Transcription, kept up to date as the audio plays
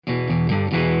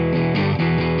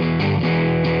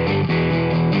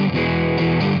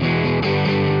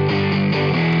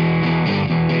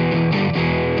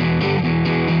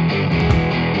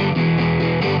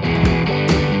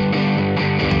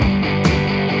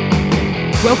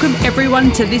Welcome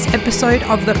everyone to this episode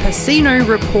of the Piscino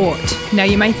Report. Now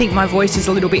you may think my voice is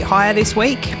a little bit higher this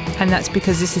week, and that's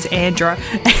because this is Andra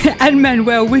and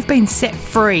Manuel. We've been set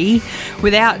free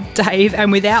without Dave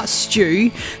and without Stu,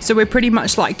 so we're pretty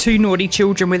much like two naughty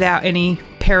children without any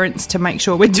parents to make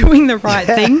sure we're doing the right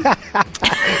thing.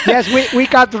 Yes, we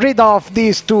got rid of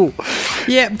these two.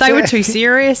 Yeah, they were too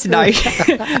serious. No,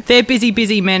 they're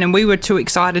busy men, and we were too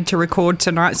excited to record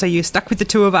tonight, so you're stuck with the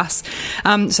two of us.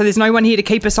 So there's no one here to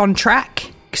keep us on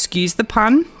track. Excuse the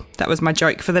pun. That was my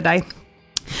joke for the day.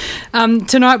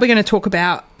 Tonight we're going to talk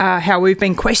about how we've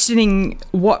been questioning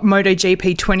what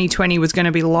MotoGP 2020 was going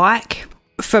to be like.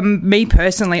 For me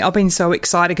personally, I've been so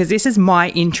excited because this is my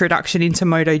introduction into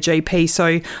MotoGP.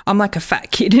 So I'm like a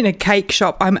fat kid in a cake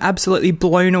shop. I'm absolutely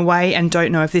blown away and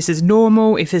don't know if this is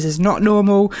normal, if this is not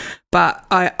normal. But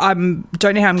I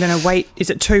don't know how I'm going to wait.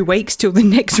 Is it 2 weeks till the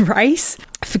next race?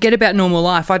 Forget about normal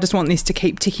life. I just want this to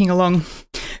keep ticking along.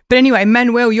 But anyway,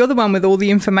 Manuel, you're the one with all the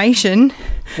information.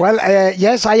 Well,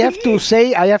 yes, I have to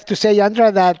say,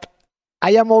 Andra, that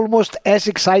I am almost as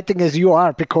exciting as you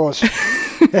are because...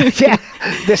 yeah,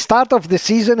 the start of the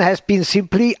season has been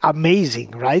simply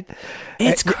amazing, right?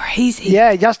 It's crazy.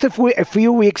 Yeah, just a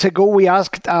few weeks ago, we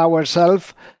asked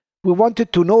ourselves, we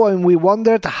wanted to know and we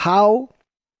wondered how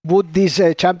would this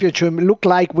championship look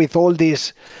like with all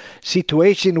this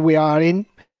situation we are in.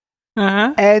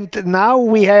 Uh-huh. And now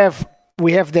we have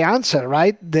the answer,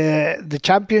 right? The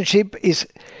championship is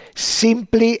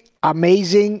simply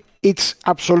amazing. It's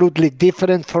absolutely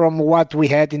different from what we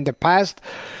had in the past.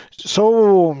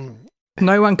 So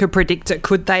no one could predict it,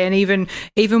 could they? And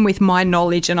even with my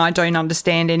knowledge, and I don't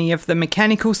understand any of the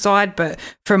mechanical side, but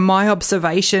from my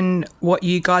observation, what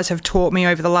you guys have taught me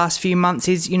over the last few months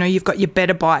is, you know, you've got your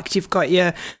better bikes, you've got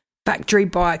your factory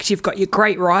bikes, you've got your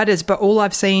great riders, but all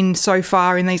I've seen so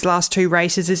far in these last two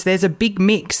races is there's a big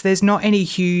mix. There's not any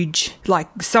huge,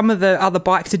 like some of the other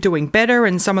bikes are doing better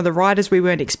and some of the riders we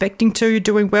weren't expecting to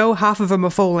doing well. Half of them are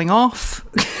falling off.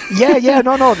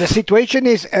 No. The situation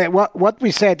is, what we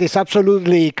said is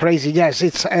absolutely crazy. Yes,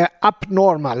 it's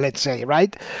abnormal, let's say,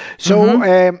 right? So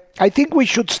I think we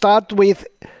should start with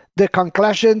the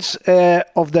conclusions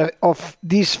of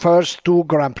these first two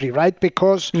Grand Prix, right?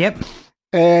 Because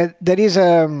there is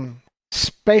a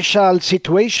special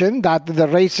situation that the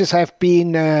races have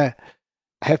been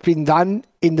done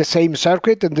in the same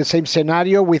circuit, in the same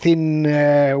scenario within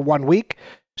 1 week.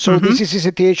 So this is a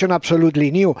situation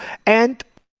absolutely new. And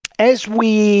as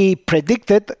we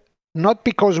predicted, not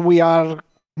because we are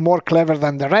more clever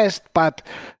than the rest, but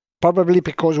probably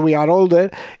because we are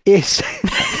older, is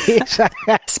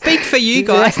speak for you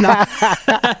guys. No.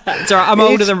 It's all right. I'm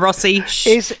older than Rossi.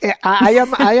 I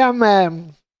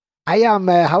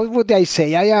am how would I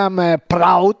say? I am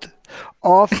proud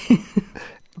of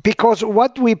because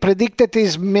what we predicted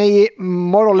is may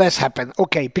more or less happen.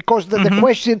 Okay, because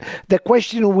the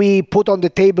question we put on the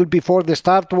table before the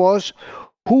start was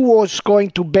who was going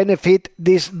to benefit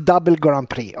this double Grand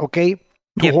Prix, okay?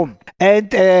 To whom?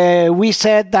 And we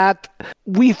said that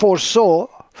we foresaw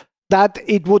that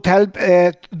it would help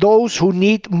those who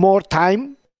need more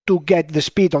time to get the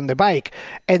speed on the bike.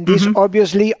 And these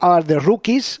obviously are the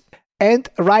rookies and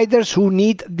riders who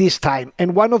need this time.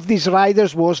 And one of these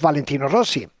riders was Valentino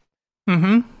Rossi.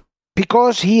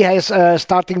 Because he has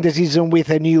starting the season with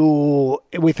a new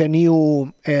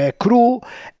crew,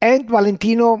 and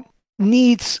Valentino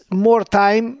needs more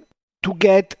time to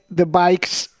get the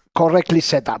bikes correctly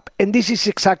set up. And this is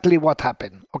exactly what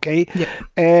happened, okay?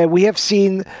 We have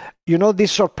seen,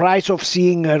 this surprise of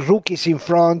seeing rookies in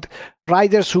front,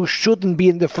 riders who shouldn't be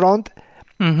in the front.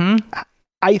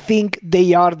 I think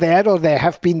they are there, or they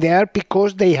have been there,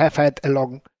 because they have had a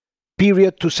long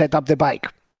period to set up the bike.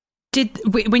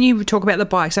 When you talk about the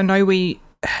bikes, I know we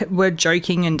were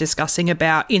joking and discussing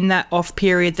about in that off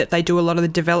period that they do a lot of the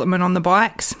development on the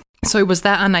bikes. So was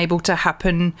that unable to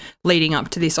happen leading up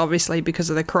to this, obviously,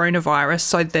 because of the coronavirus?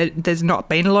 So there's not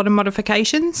been a lot of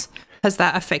modifications? Has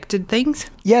that affected things?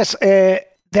 Yes, there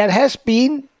has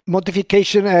been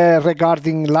modification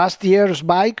regarding last year's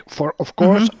bike, of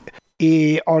course,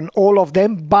 on all of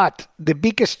them. But the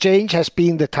biggest change has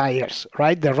been the tires,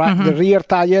 right? The rear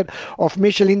tire of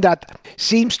Michelin that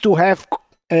seems to have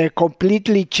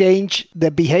completely changed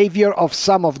the behavior of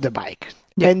some of the bikes.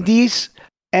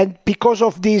 And because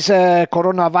of this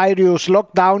coronavirus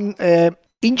lockdown,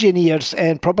 engineers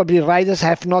and probably riders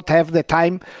have not had the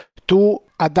time to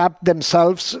adapt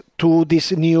themselves to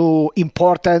this new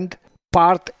important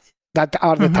part that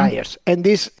are the tires. And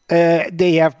this,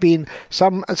 they have been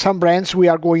some brands, we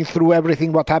are going through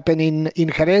everything what happened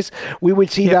in Jerez. We will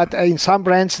see that in some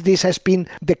brands, this has been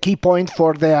the key point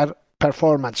for their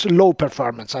performance, low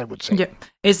performance, I would say. Yep.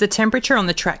 Is the temperature on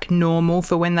the track normal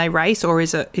for when they race, or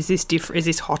is this different? Is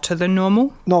this hotter than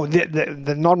normal? No,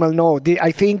 the normal, no.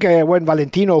 I think when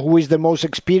Valentino, who is the most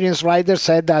experienced rider,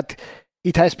 said that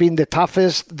it has been the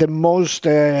toughest, the most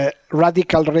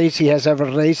radical race he has ever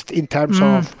raced in terms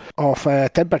of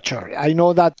temperature. I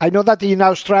know that in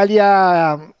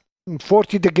Australia,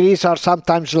 40 degrees are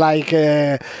sometimes like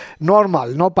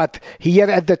normal, no? But here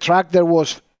at the track there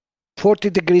was 40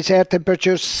 degrees air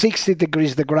temperature, 60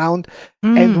 degrees the ground,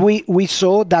 and we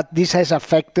saw that this has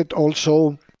affected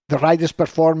also the riders'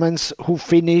 performance.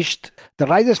 The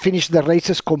riders finished the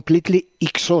races completely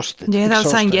exhausted. Yeah, they were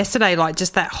saying yesterday, like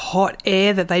just that hot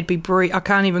air that they'd be breathing. I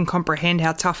can't even comprehend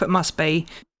how tough it must be.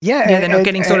 Yeah, they're not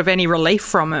getting sort of any relief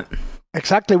from it.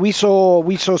 Exactly. We saw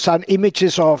some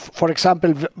images of, for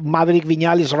example, Maverick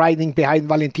Viñales riding behind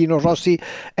Valentino Rossi.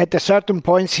 At a certain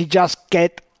point,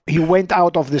 he went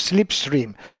out of the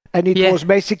slipstream, and it was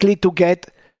basically to get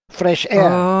fresh air.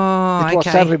 It was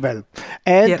terrible.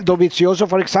 And Dovizioso,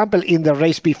 for example, in the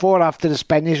race before, after the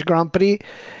Spanish Grand Prix,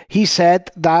 he said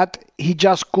that he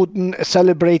just couldn't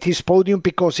celebrate his podium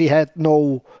because he had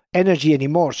no energy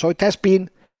anymore. So it has been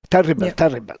terrible.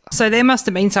 So there must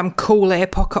have been some cool air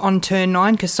pocket on turn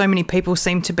 9 because so many people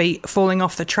seem to be falling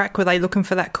off the track. Were they looking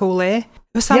for that cool air?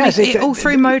 All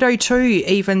through Moto 2,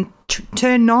 even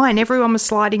turn 9, everyone was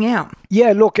sliding out.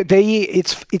 Yeah, look,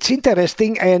 it's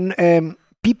interesting, and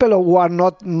people who are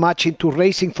not much into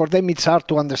racing, for them it's hard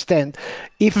to understand.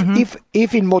 If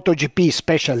in MotoGP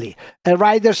especially, a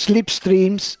rider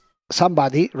slipstreams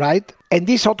somebody, right? And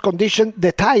this hot condition,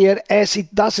 the tire, as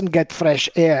it doesn't get fresh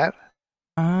air,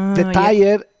 the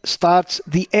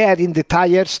air in the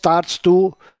tire starts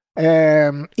to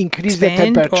increase the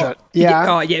temperature.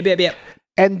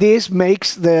 And this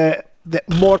makes the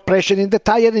more pressure in the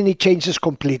tire, and it changes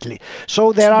completely.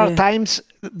 So there are times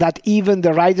that even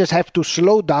the riders have to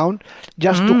slow down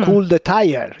just to cool the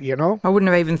tire, you know? I wouldn't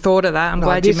have even thought of that. I'm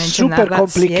glad you mentioned that.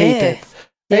 It's super complicated.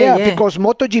 Because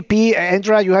MotoGP,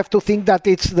 Andrea, you have to think that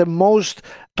it's the most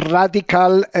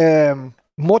radical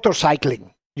motorcycling.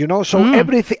 You know, so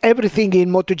everything in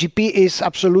MotoGP is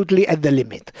absolutely at the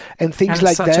limit, and things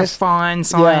like that. Such a fine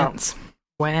science. Yeah.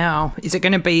 Wow. Is it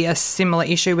going to be a similar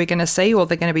issue we're going to see, or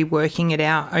they're going to be working it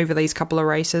out over these couple of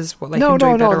races? What they can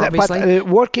do better, obviously. But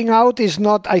working out is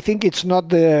not. I think it's not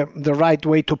the right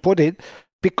way to put it,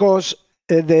 because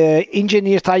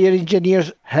the tire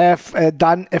engineers have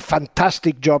done a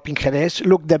fantastic job in Jerez.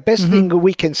 Look, the best thing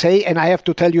we can say, and I have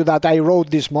to tell you that I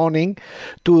wrote this morning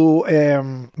to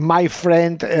my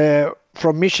friend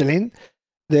from Michelin,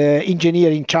 the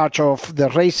engineer in charge of the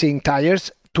racing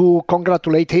tires, to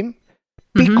congratulate him,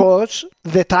 because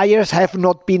the tires have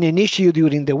not been an issue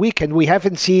during the weekend. We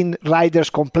haven't seen riders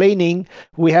complaining.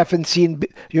 We haven't seen,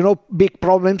 big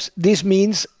problems. This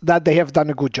means that they have done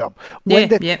a good job. When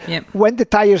the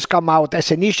tires come out as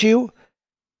an issue,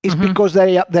 it's because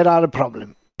there are a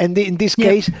problem. And in this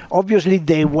case, obviously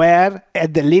they were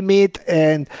at the limit.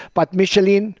 But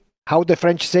Michelin, how the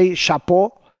French say,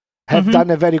 chapeau, have done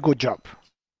a very good job.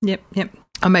 Yep.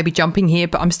 I may be jumping here,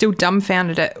 but I'm still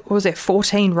dumbfounded at,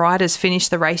 14 riders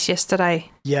finished the race yesterday?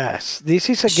 Yes.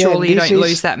 This is, again... Surely you don't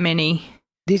lose that many.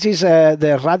 This is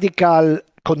the radical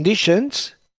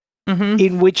conditions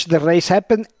in which the race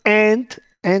happened. And,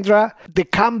 Andrea, the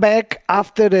comeback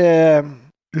after the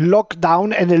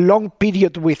lockdown and a long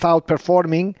period without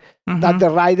performing that the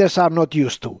riders are not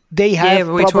used to. They have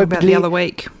we talked about the other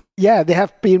week. Yeah, they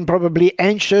have been probably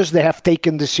anxious. They have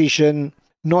taken decision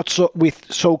not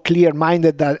so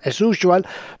clear-minded as usual.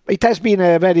 It has been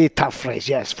a very tough race,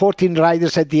 yes. 14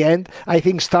 riders at the end. I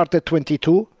think started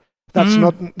 22.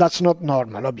 That's not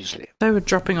normal, obviously. They were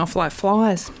dropping off like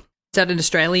flies. Is that an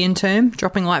Australian term,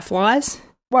 dropping like flies?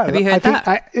 Well, have you heard that?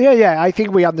 I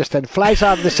think we understand. Flies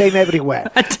are the same everywhere.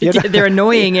 They're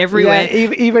annoying everywhere.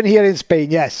 Yeah, even here in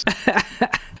Spain, yes.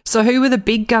 So who were the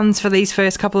big guns for these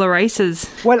first couple of races?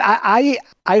 Well, I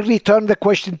return the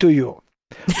question to you.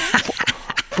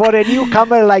 For a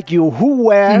newcomer like you, who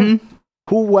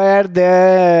were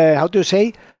the, how do you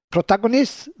say,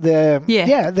 protagonists? The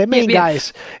main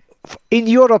guys. In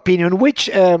your opinion, which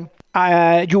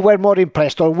you were more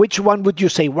impressed, or which one would you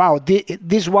say, wow,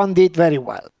 this one did very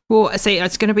well? Well, see,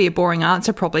 it's going to be a boring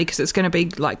answer probably, because it's going to be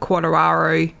like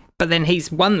Quartararo, but then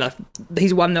he's won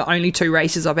the only 2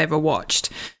 races I've ever watched.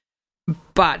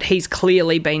 But he's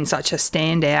clearly been such a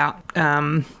standout.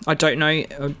 I don't know,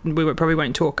 we probably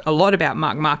won't talk a lot about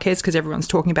Marc Marquez because everyone's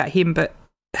talking about him, but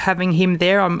having him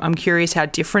there, I'm curious how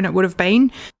different it would have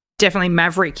been. Definitely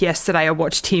Maverick yesterday, I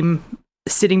watched him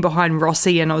sitting behind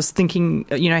Rossi, and I was thinking,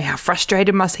 how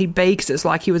frustrated must he be, because it's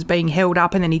like he was being held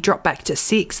up, and then he dropped back to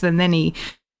sixth, and then he,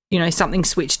 something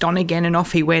switched on again, and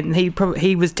off he went. And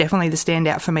he was definitely the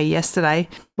standout for me yesterday.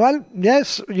 Well,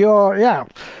 yes, if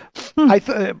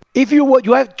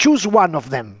you have choose one of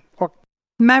them.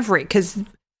 Maverick, because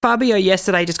Fabio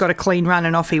yesterday just got a clean run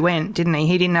and off he went, didn't he?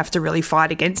 He didn't have to really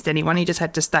fight against anyone. He just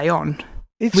had to stay on.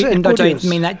 And I don't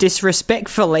mean that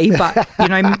disrespectfully, but,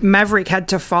 Maverick had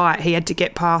to fight. He had to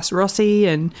get past Rossi.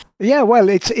 And yeah, well,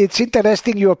 it's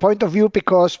interesting your point of view,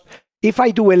 because if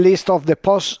I do a list of the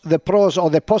pros or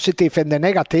the positive and the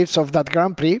negatives of that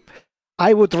Grand Prix,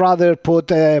 I would rather put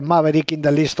Maverick in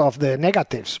the list of the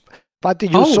negatives. But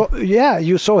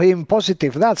you saw him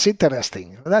positive. That's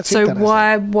interesting.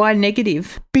 Why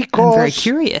negative? Because I'm very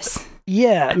curious.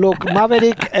 Yeah, look,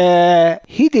 Maverick,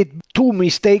 he did two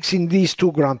mistakes in these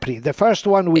two Grand Prix. The first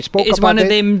one we spoke about.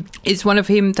 Is one of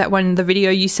him that one, the video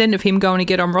you sent of him going to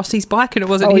get on Rossi's bike, and it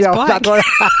wasn't his bike?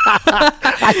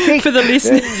 I think for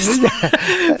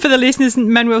the listeners,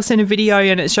 Manuel sent a video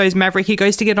and it shows Maverick. He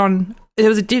goes to get on. There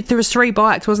was three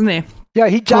bikes, wasn't there? Yeah,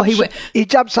 he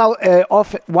jumps out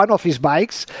off one of his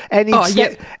bikes, and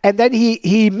and then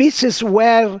he misses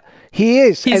where he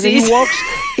is, and then he walks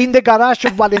in the garage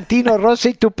of Valentino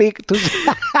Rossi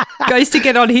goes to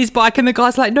get on his bike, and the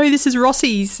guy's like, "No, this is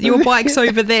Rossi's. Your bike's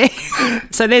over there."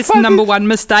 So there's number one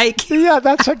mistake. Yeah,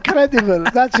 that's incredible.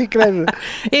 That's incredible.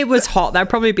 It was hot. They're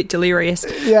probably a bit delirious.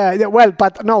 Yeah. Well,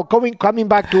 but no. Coming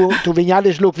back to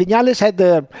Viñales. Look, Viñales had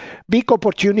the big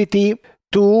opportunity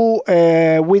to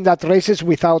win that races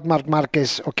without Marc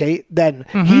Marquez, okay? Then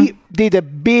he did a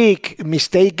big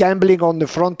mistake gambling on the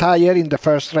front tire in the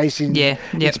first race in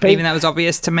Spain. Even that was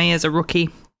obvious to me as a rookie.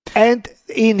 And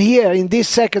in this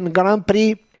second Grand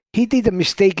Prix, he did a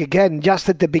mistake again, just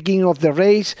at the beginning of the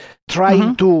race,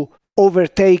 trying to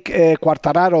overtake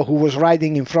Quartararo, who was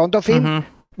riding in front of him,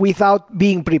 without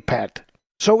being prepared.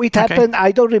 So it happened,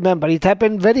 I don't remember, it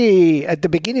happened very at the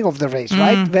beginning of the race,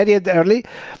 right? Very early.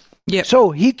 Yep. So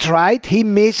he tried, he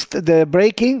missed the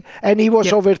braking, and he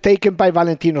was overtaken by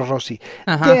Valentino Rossi.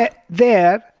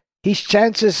 There, his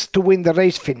chances to win the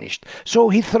race finished. So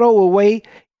he threw away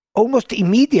almost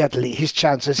immediately his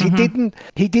chances. He didn't.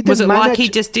 Was it like he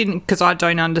just didn't? Because I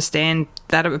don't understand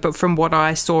that, but from what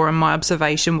I saw and my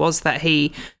observation was that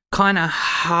he kind of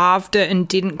halved it and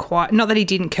didn't quite. Not that he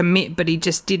didn't commit, but he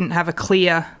just didn't have a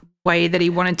clear way that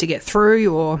he wanted to get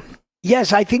through. Or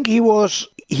yes, I think he was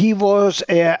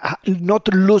not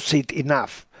lucid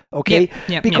enough, okay?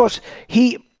 Because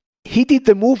he did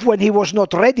the move when he was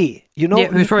not ready, Yeah,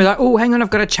 he was probably like, oh, hang on, I've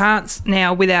got a chance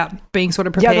now, without being sort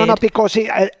of prepared. Yeah, no, because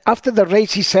after the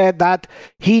race he said that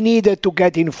he needed to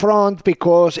get in front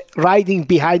because riding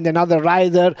behind another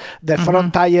rider, the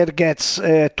front tire gets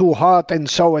too hot and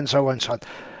so on.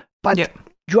 But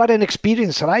you are an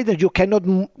experienced rider. You cannot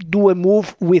do a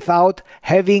move without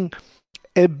having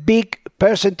a big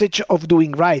percentage of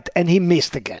doing right, and he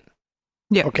missed again.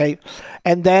 Yeah. Okay.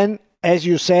 And then, as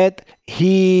you said,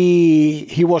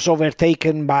 he was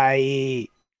overtaken by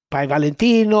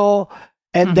Valentino,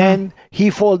 and then he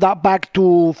folded back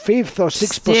to fifth or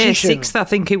sixth position. Yeah, sixth, I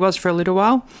think he was for a little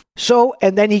while. So,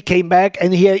 and then he came back,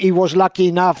 and he was lucky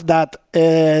enough that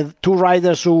two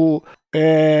riders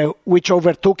which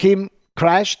overtook him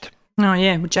crashed. Oh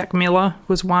yeah, Jack Miller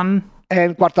was one,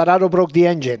 and Quartararo broke the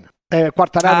engine.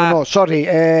 Bagnaia,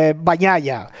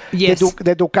 yes.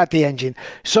 the Ducati engine.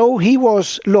 So he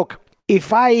was, look,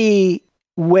 if I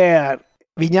were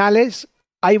Viñales,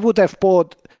 I would have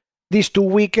bought these 2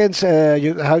 weekends,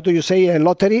 how do you say, a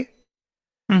lottery?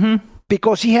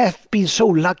 Because he has been so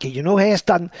lucky, he has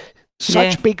done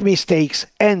such big mistakes,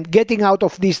 and getting out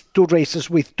of these two races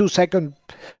with 2 second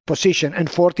position and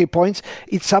 40 points,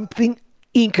 it's something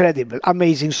incredible,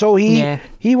 amazing. So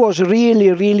he was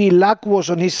really luck was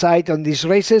on his side on these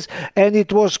races, and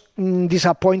it was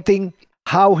disappointing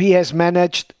how he has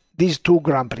managed these two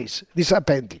Grand Prix.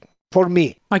 Disappointing for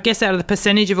me. I guess out of the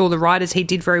percentage of all the riders, he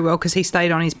did very well because he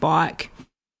stayed on his bike.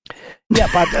 Yeah,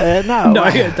 but no. No,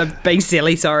 I'm being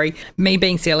silly. Sorry, me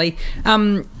being silly.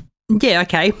 Yeah,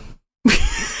 okay.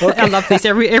 I love this.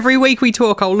 Every week we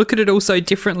talk, I'll look at it all so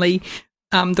differently.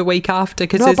 The week after,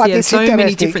 because there's so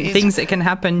many different things that can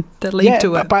happen that lead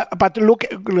to it. But look,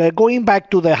 going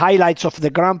back to the highlights of the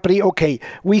Grand Prix, okay,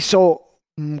 we saw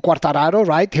Quartararo,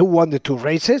 right? Who won the two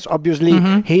races. Obviously,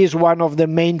 he is one of the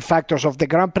main factors of the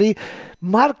Grand Prix.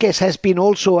 Marquez has been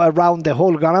also around the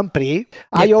whole Grand Prix. Yep.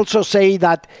 I also say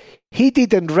that he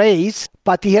didn't race,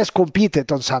 but he has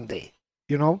competed on Sunday.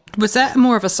 Was that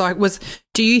more of a cycle?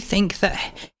 Do you think that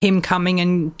him coming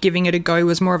and giving it a go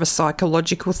was more of a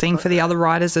psychological thing for the other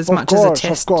riders as much as a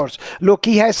test? Of course. Look,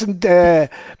 he hasn't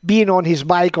been on his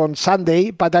bike on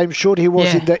Sunday, but I'm sure he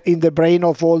was in the brain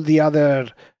of all the other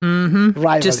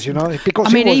rivals, because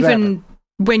I mean, even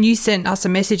when you sent us a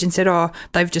message and said,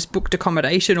 they've just booked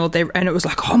accommodation, and it was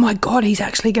like, oh my God, he's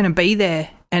actually going to be there.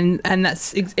 And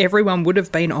that's everyone would have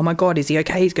been, oh my God, is he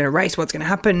okay? He's going to race. What's going to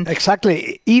happen?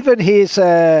 Exactly. Even his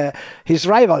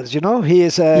rivals, he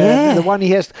is the one he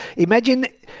has. Imagine,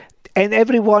 and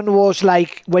everyone was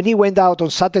like, when he went out on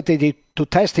Saturday to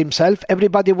test himself,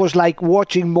 everybody was like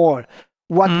watching more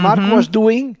what Mark was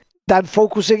doing than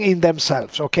focusing in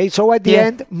themselves. Okay, so at the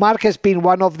end, Mark has been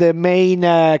one of the main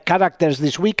characters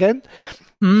this weekend,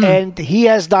 and he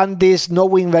has done this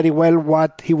knowing very well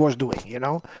what he was doing.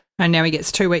 And now he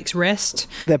gets 2 weeks rest.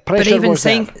 The pressure but even was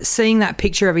seeing that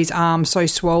picture of his arm so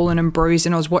swollen and bruised,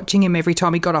 and I was watching him every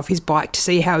time he got off his bike to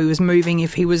see how he was moving,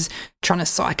 if he was trying to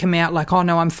psych him out, like, oh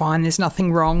no, I'm fine, there's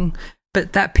nothing wrong.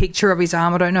 But that picture of his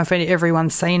arm, I don't know if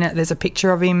everyone's seen it. There's a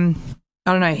picture of him,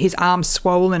 I don't know, his arm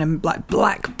swollen and like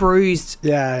black bruised.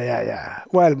 Yeah.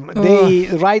 Well,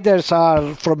 the riders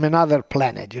are from another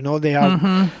planet,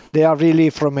 they are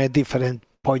really from a different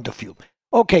point of view.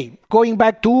 Okay, going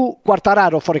back to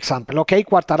Quartararo, for example. Okay,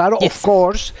 Quartararo, of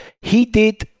course,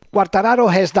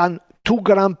 Quartararo has done 2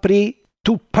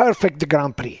 perfect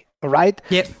Grand Prix, right?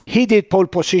 Yep. He did pole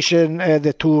position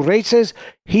the 2 races.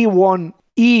 He won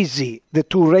easy the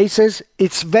 2 races.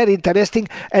 It's very interesting.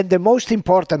 And the most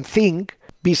important thing,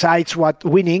 besides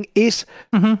winning, is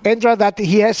Endra, that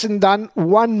he hasn't done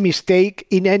one mistake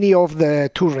in any of the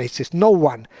 2 races. No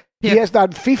one. He has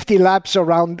done 50 laps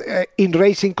around in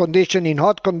racing condition, in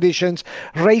hot conditions,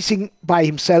 racing by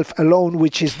himself alone,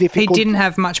 which is difficult. He didn't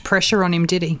have much pressure on him,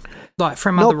 did he? Like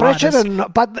from other riders? No pressure,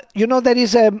 but there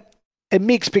is a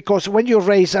mix, because when you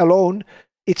race alone,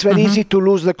 it's very easy to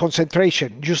lose the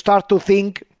concentration. You start to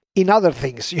think in other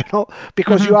things,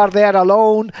 because you are there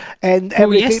alone and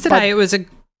everything. Well, yesterday it was a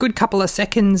good couple of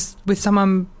seconds with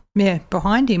someone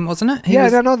behind him, wasn't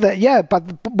it?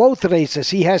 But both races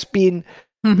he has been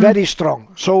very strong.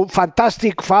 So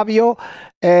fantastic, Fabio.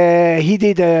 He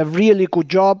did a really good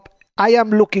job. I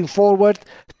am looking forward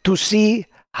to see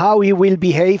how he will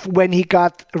behave when he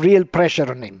got real pressure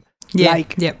on him.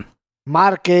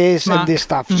 Marquez and this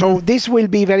stuff. So this will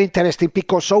be very interesting,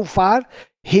 because so far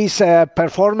his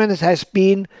performance has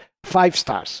been 5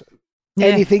 stars.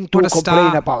 Anything to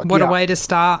complain about. What a way to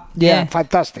start. Yeah,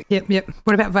 fantastic. Yep.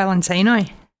 What about Valentino?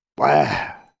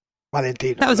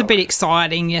 Valentino. That was a bit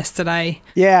exciting yesterday.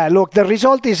 Yeah, look, the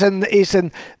result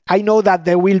isn't. I know that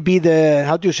there will be the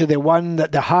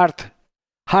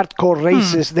hardcore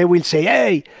races. They will say,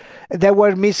 hey, they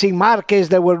were missing Marquez,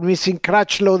 they were missing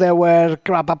Crutchlow, they were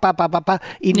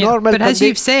normal. But as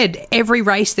you've said, every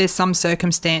race there's some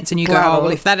circumstance, and you go, oh,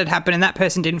 well, if that had happened and that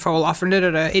person didn't fall off, and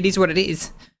it is what it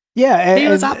is. Yeah, he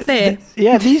was up there.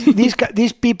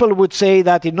 These people would say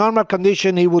that in normal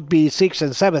condition he would be 6th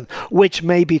and 7th, which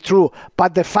may be true.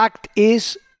 But the fact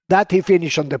is that he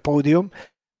finished on the podium.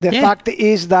 The fact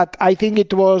is that I think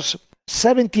it was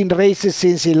 17 races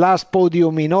since he last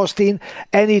podium in Austin,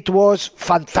 and it was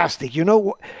fantastic.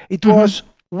 It was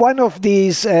one of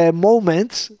these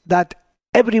moments that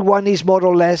everyone is more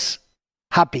or less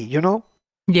happy.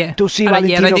 Yeah, to see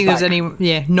Valentino I don't think back.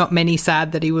 There's not many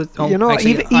sad that he was.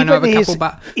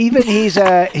 Even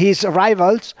his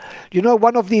rivals,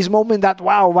 one of these moments that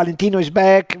Valentino is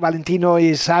back, Valentino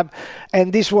is happy,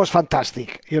 and this was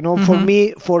fantastic.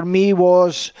 For me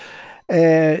was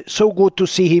so good to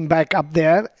see him back up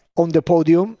there on the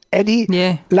podium, and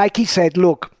he, like he said,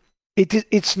 look,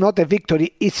 it's not a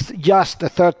victory, it's just a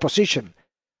 3rd position,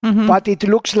 but it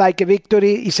looks like a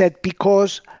victory. He said,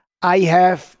 because I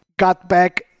have got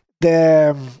back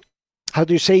the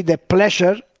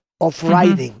pleasure of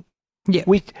riding,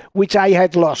 which I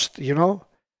had lost,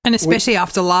 And especially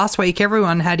after last week,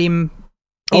 everyone had him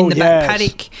in the back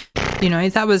paddock.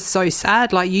 That was so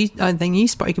sad. Like I think you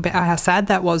spoke about how sad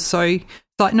that was. So it's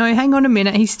like, no, hang on a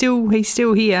minute, he's still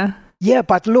here. Yeah,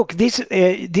 but look, this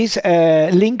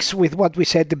links with what we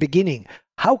said at the beginning.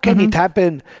 How can it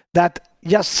happen that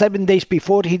just 7 days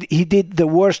before he did the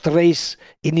worst race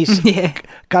in his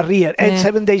career, and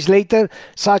 7 days later,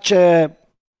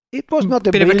 it was not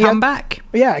a bit of a comeback.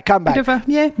 Yeah, a comeback. Bit of a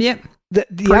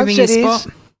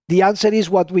The answer is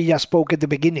what we just spoke at the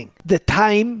beginning: the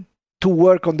time to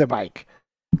work on the bike.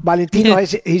 Valentino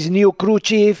has his new crew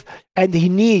chief, and he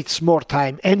needs more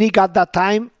time, and he got that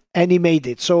time, and he made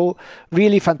it. So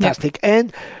really fantastic.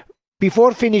 And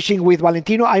before finishing with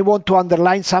Valentino, I want to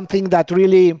underline something that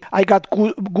really I got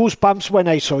goosebumps when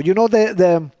I saw.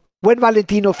 The when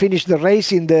Valentino finished the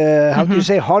race in the, how do you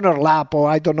say, honor lap, or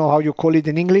I don't know how you call it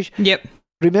in English. Yep.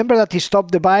 Remember that he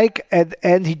stopped the bike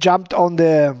and he jumped on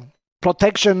the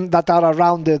protection that are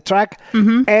around the track.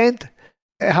 And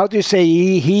how do you say,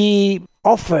 he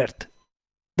offered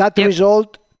that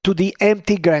result to the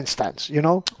empty grandstands, you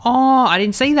know? Oh, I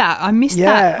didn't see that. I missed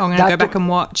that. I'm going to go back and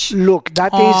watch. Look,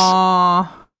 that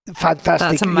is fantastic.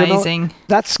 That's amazing. You know?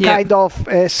 That's kind of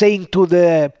saying to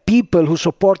the people who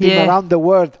support him around the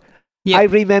world, I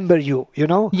remember you, you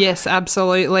know? Yes,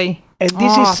 absolutely. And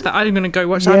this is... I'm going to go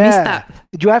watch. I missed that.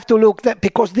 You have to look that,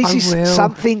 because this is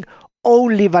something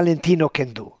only Valentino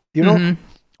can do, you know?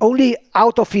 Only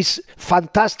out of his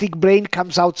fantastic brain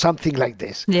comes out something like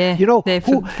this. Yeah, you know,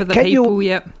 for the people,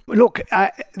 Look,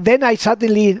 then I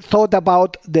suddenly thought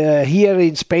about here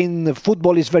in Spain,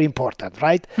 football is very important,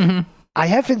 right? I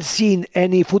haven't seen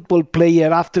any football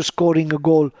player after scoring a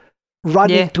goal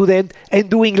running to them and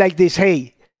doing like this,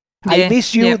 hey, I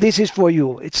miss you, this is for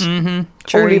you. It's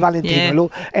only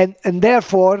Valentino. And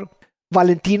therefore,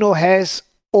 Valentino has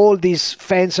all these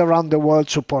fans around the world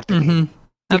supporting him.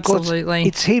 Because absolutely.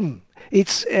 It's him.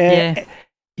 It's,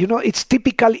 you know, it's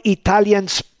typical Italian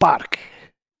spark,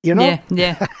 you know?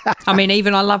 Yeah. I mean,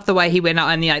 even I love the way he went out,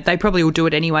 and they probably will do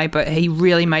it anyway, but he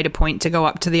really made a point to go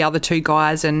up to the other two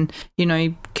guys and, you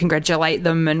know, congratulate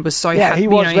them, and was so happy, he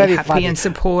was very happy funny. and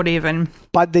supportive.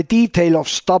 But the detail of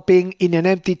stopping in an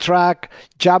empty track,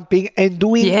 jumping and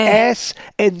doing S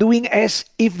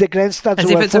if the grandstands were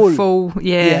full. As if it's a full,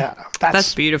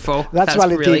 that's beautiful. That's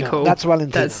Valentino. Really cool. That's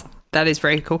Valentino. That is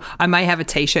very cool. I may have a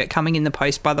T-shirt coming in the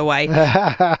post, by the way.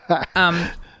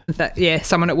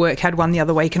 Someone at work had one the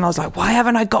other week, and I was like, why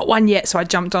haven't I got one yet? So I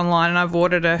jumped online and I've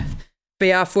ordered a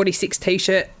BR46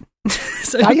 T-shirt.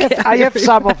 So I have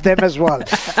some of them as well.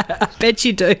 I bet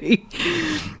you do.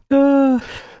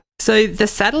 So the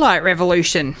satellite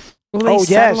revolution.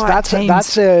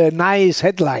 That's a nice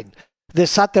headline. The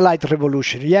satellite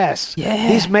revolution. Yes. Yeah.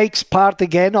 This makes part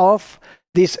again of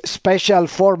this special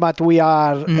format we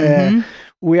are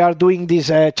doing this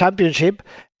championship.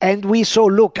 And we saw,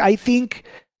 look, I think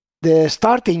the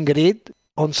starting grid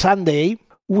on Sunday,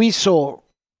 we saw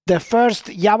the first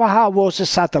Yamaha was a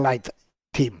satellite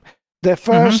team. The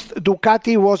first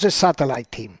Ducati was a satellite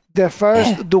team. The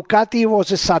first Ducati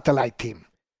was a satellite team.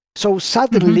 So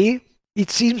suddenly it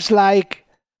seems like,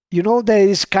 you know, there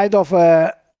is kind of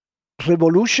a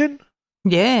revolution.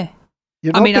 Yeah.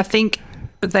 You know, I mean, I think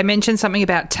they mentioned something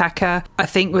about Taka. I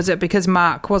think, was it because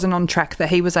Mark wasn't on track that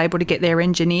he was able to get their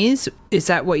engineers? Is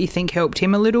that what you think helped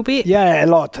him a little bit? Yeah, a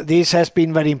lot. This has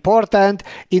been very important.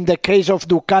 In the case of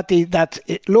Ducati,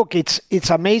 it's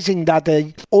amazing that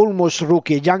a almost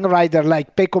rookie, young rider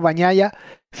like Pecco Bagnaia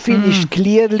finished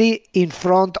clearly in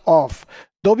front of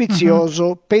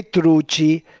Dovizioso,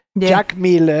 Petrucci, Jack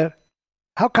Miller.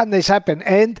 How can this happen?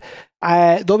 And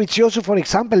Dovizioso, for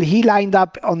example, he lined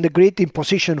up on the grid in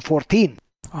position 14.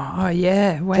 Oh,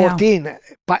 yeah. Wow. 14.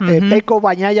 Pecco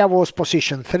Bagnaia was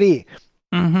position 3.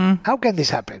 How can this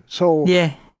happen? So,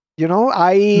 you know,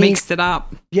 I mixed it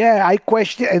up. Yeah, I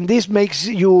question, and this makes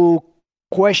you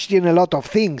question a lot of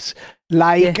things,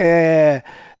 like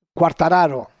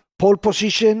Quartararo, pole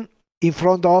position in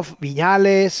front of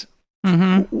Viñales,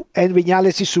 and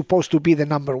Viñales is supposed to be the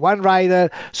number one rider.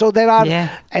 So there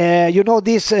are, you know,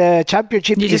 this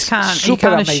championship is super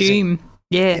amazing. Assume.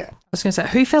 Yeah. I was going to say,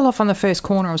 who fell off on the first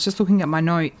corner? I was just looking at my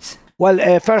notes.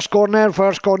 Well, first corner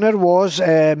was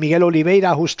Miguel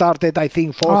Oliveira, who started, I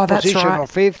think, fourth position or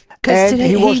fifth. And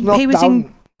he was knocked down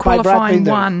in qualifying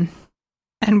by one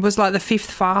and was like the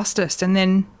fifth fastest. And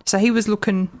then, so he was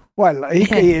looking... Well,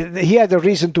 he had a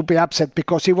reason to be upset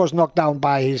because he was knocked down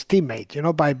by his teammate, you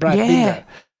know, by Brad Binder.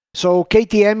 So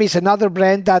KTM is another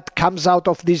brand that comes out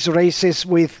of these races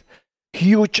with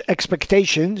huge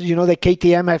expectations. You know, the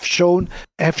KTM have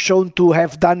shown to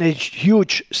have done a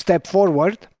huge step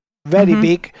forward, very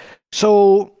big.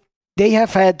 So they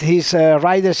have had his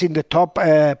riders in the top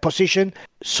position,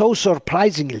 so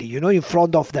surprisingly, you know, in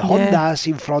front of the Hondas,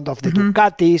 in front of the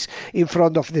Ducatis, in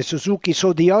front of the Suzuki.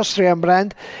 So the Austrian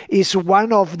brand is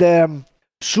one of the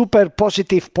super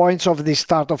positive points of the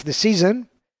start of the season.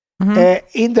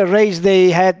 In the race,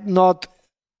 they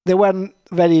weren't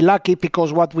very lucky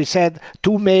because what we said,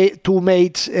 two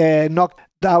mates knocked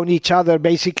down each other,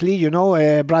 basically, you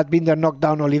know. Brad Binder knocked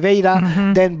down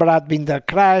Oliveira, then Brad Binder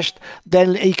crashed,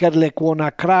 then Iker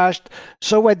Lecuona crashed.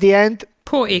 So at the end...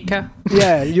 Poor Iker.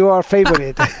 Yeah, your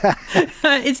favorite.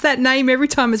 It's that name every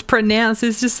time it's pronounced.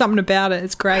 There's just something about it.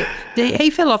 It's great.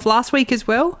 He fell off last week as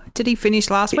well? Did he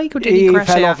finish last week or did he crash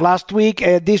out? He fell off last week.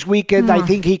 This weekend, I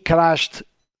think he crashed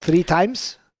 3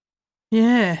 times.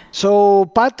 Yeah. So,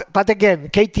 but again,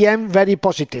 KTM very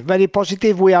positive, very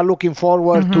positive. We are looking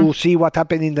forward to see what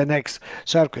happens in the next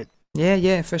circuit.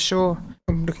 Yeah, for sure.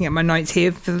 I'm looking at my notes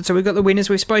here. So we've got the winners.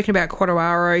 We've spoken about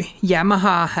Quartararo.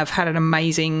 Yamaha have had an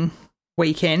amazing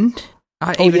weekend.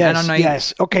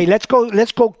 Yes. Okay, let's go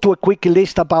to a quick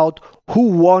list about who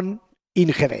won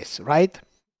in Jerez, right?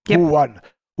 Yep. Who won?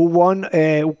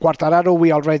 Quartararo,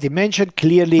 we already mentioned,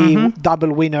 clearly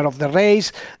double winner of the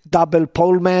race, double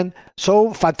poleman.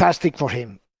 So fantastic for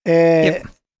him.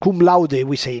 Cum laude,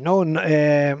 we say, no?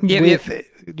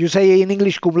 You say in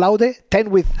English cum laude? 10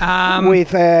 with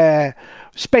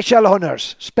special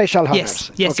honors.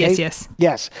 Yes. Okay?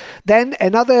 Yes. Then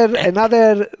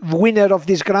another winner of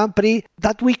this Grand Prix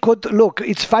that we could look.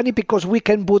 It's funny because we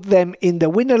can put them in the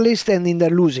winner list and in the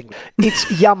losing. It's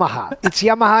Yamaha. It's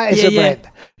Yamaha as a brand.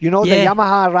 The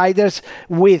Yamaha riders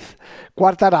with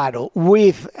Quartararo,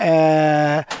 with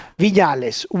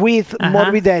Viñales, with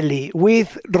Morbidelli,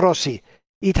 with Rossi.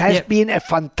 It has been a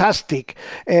fantastic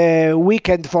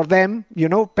weekend for them,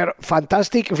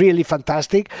 fantastic, really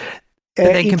fantastic.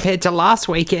 But then compared to last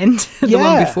weekend, the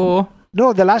one before.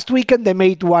 No, the last weekend they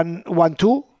made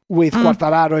 1-2 with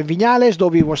Quartararo and Viñales.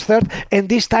 Dobby was third. And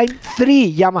this time,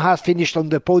 3 Yamahas finished on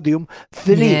the podium.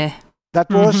 3. Yeah. That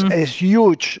was a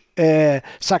huge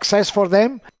success for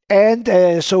them. And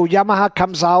so Yamaha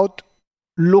comes out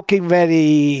looking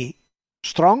very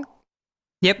strong.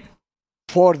 Yep.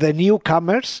 For the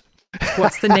newcomers.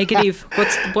 What's the negative?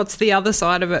 What's the other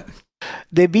side of it?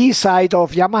 The B side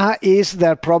of Yamaha is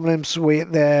their problems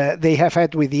with they have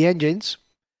had with the engines.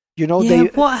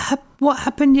 What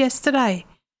happened yesterday?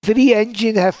 3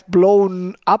 engines have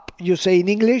blown up. You say in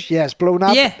English? Yes, blown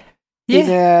up.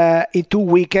 Yeah. In 2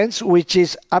 weekends, which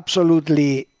is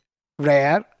absolutely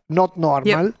rare, not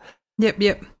normal.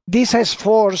 Yep. This has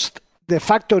forced the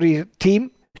factory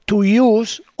team to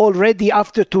use already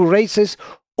after 2 races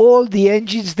all the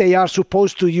engines they are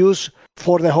supposed to use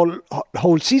for the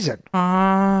whole season.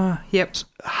 Yep.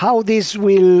 How this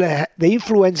will, the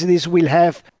influence this will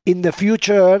have in the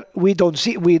future, we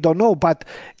don't know. But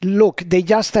look, they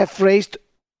just have raced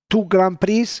 2 Grand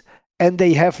Prix and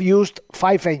they have used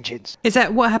 5 engines. Is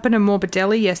that what happened to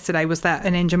Morbidelli yesterday? Was that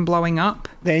an engine blowing up?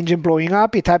 The engine blowing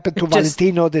up. It happened to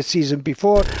Valentino the season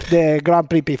before, the Grand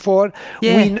Prix before.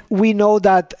 Yeah. We know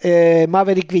that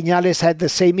Maverick Viñales had the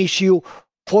same issue,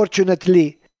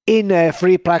 fortunately, in a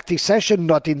free practice session,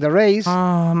 not in the race.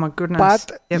 Oh, my goodness.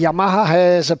 But Yamaha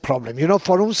has a problem.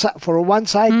 For one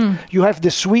side, you have the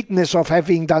sweetness of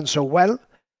having done so well,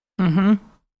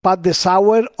 but the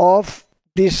sour of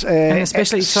this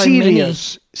especially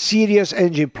serious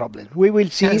engine problem. We will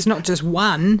see. And it's not just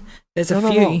one. There's a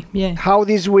few. No. Yeah. How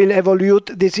this will evolve.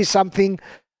 This is something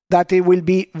that it will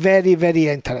be very, very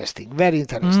interesting. Very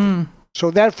interesting. So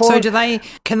therefore,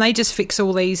 can they just fix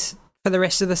all these for the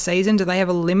rest of the season? Do they have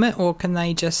a limit, or can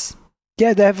they just?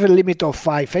 Yeah, they have a limit of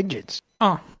 5 engines.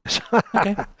 Oh.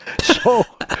 Okay. So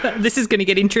this is going to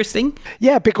get interesting.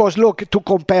 Yeah, because look, to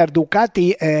compare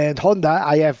Ducati and Honda,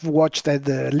 I have watched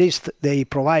the list they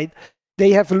provide. They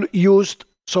have used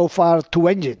so far 2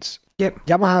 engines. Yep.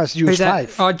 Yamaha has used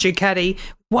 5. Oh, Ducati.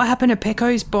 What happened to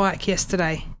Pecco's bike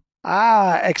yesterday?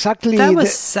 Exactly. That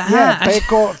was sad. Yeah,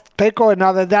 Pecco,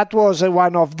 another. That was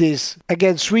one of these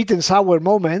again sweet and sour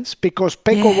moments because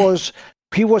Pecco was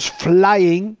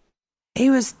flying. He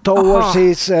was towards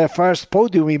his first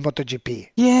podium in MotoGP.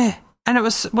 Yeah, and it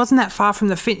wasn't that far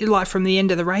from from the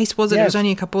end of the race, was it? There was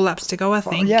only a couple laps to go, I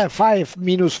think. Yeah,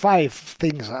 -5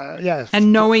 things. Yes.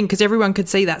 And knowing, because everyone could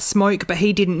see that smoke, but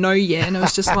he didn't know yet, and it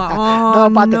was just like,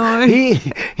 no. He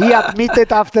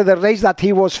admitted after the race that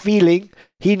he was feeling.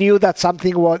 He knew that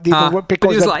something didn't work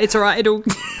because he was like, "It's all right, it'll."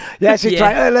 Yes, it's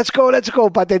right. Let's go.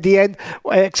 But at the end,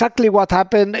 exactly what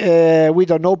happened, we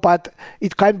don't know. But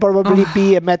it can probably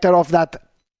be a matter of that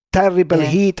terrible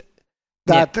heat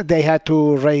that they had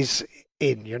to race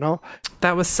in.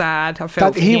 That was sad. I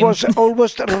felt that he was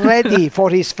almost ready for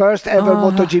his first ever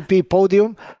MotoGP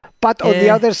podium, but on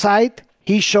the other side,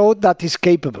 he showed that he's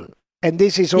capable, and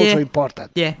this is also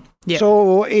important. Yeah. Yep.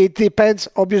 So it depends.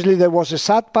 Obviously, there was a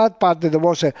sad part, but there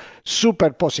was a super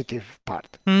positive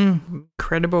part.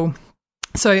 Incredible.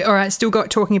 So, all right, still got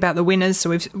talking about the winners.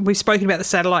 So we've spoken about the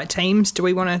satellite teams. Do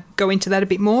we want to go into that a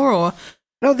bit more, or?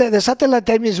 No, the satellite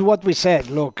team is what we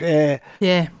said. Look,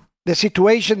 the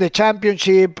situation, the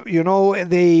championship.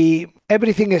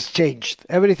 Everything has changed.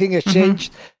 Everything has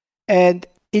changed, and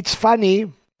it's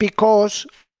funny because,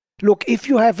 look, if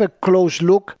you have a close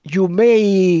look, you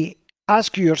may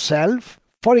ask yourself,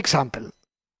 for example,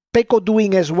 Pecco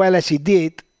doing as well as he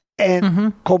did,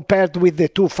 and compared with the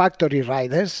 2 factory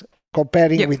riders,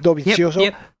 comparing with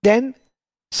Dovizioso, then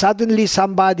suddenly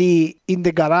somebody in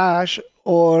the garage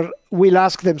or will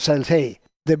ask themselves, hey,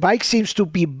 the bike seems to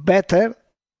be better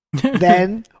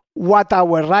than what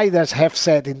our riders have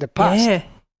said in the past.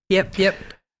 Yeah. Yep.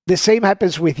 The same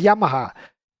happens with Yamaha.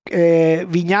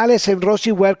 Viñales and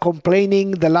Rossi were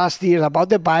complaining the last year about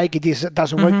the bike. It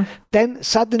doesn't work. Then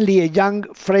suddenly a young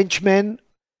Frenchman,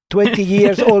 20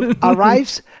 years old,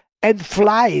 arrives and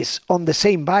flies on the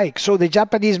same bike. So the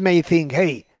Japanese may think,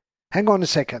 hey, hang on a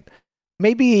second.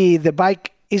 Maybe the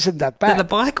bike isn't that bad. The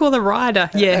bike or the rider?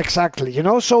 Yeah. Exactly.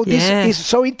 So this is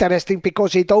so interesting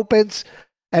because it opens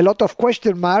a lot of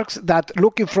question marks that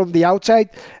looking from the outside,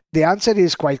 the answer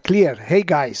is quite clear. Hey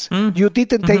guys, you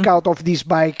didn't take out of this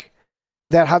bike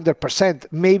their 100%.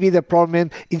 Maybe the problem,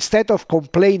 instead of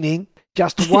complaining,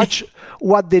 just watch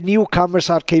what the newcomers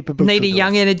are capable Need to do. Need a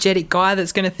young, energetic guy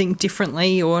that's going to think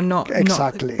differently or not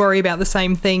worry about the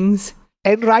same things.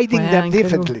 And riding them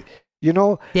differently.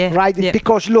 Riding.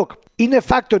 Because look, in a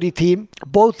factory team,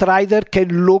 both rider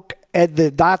can look at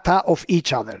the data of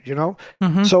each other,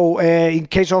 So in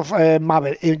case of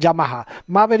Yamaha,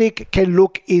 Maverick can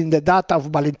look in the data of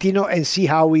Valentino and see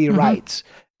how he rides,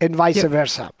 and vice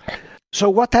versa. So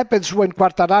what happens when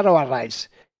Quartararo arrives?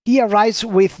 He arrives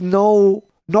with no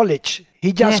knowledge.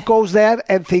 He just goes there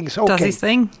and thinks, okay. Does his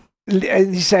thing.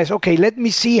 And he says, okay, let me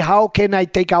see how can I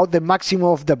take out the maximum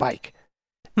of the bike.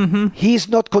 He's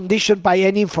not conditioned by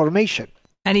any information.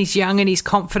 And he's young and he's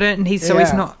confident, and he's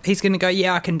going to go,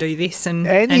 I can do this, and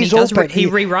he's he does. Open. He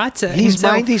rewrites it. His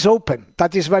himself. mind is open.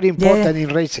 That is very important in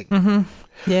racing.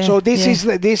 So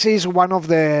this is one of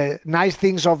the nice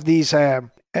things of these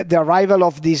the arrival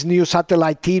of these new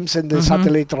satellite teams and the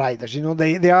satellite riders.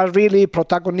 They are really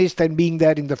protagonists and being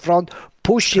there in the front,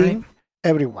 pushing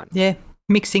everyone. Yeah,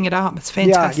 mixing it up. It's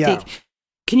fantastic. Yeah.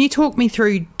 Can you talk me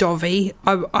through Dovi?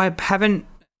 I haven't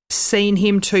seen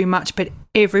him too much, but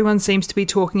everyone seems to be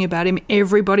talking about him.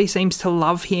 Everybody seems to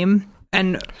love him,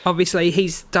 and obviously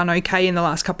he's done okay in the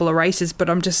last couple of races, but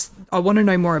I want to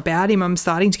know more about him. I'm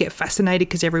starting to get fascinated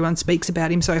because everyone speaks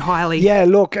about him so highly. Yeah,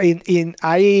 look,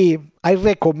 I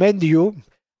recommend you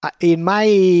in my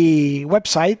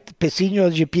website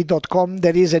pesignogp.com.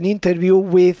 There is an interview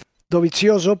with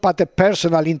Dovizioso, but a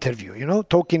personal interview,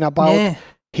 talking about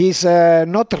his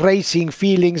not racing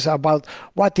feelings, about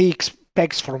what he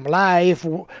expects from life,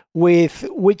 with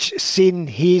which sin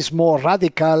he's more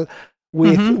radical,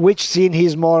 with which sin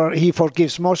he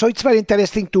forgives more. So it's very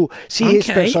interesting to see his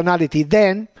personality.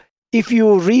 Then, if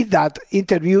you read that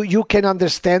interview, you can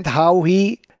understand how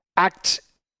he acts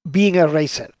being a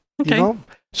racer.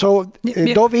 So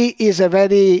Dovi is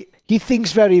he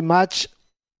thinks very much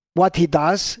what he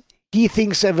does. He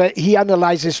thinks he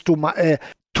analyzes too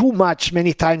much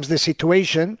many times the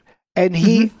situation, and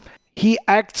he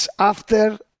acts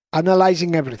after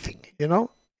analyzing everything,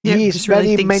 He's really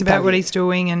very thinks mentally, about what he's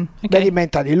doing, and very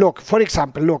mentally. Look, for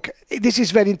example, this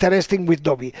is very interesting with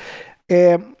Dovi.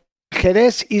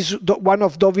 Jerez is one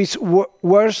of Dovi's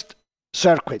worst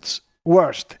circuits.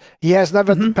 Worst. He has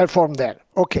never performed there.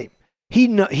 Okay. He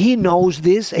knows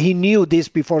this. He knew this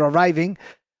before arriving,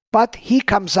 but he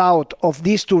comes out of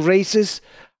these two races,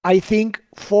 I think,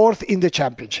 fourth in the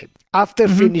championship after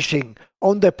finishing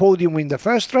on the podium in the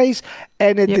first race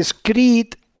and a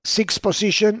discreet sixth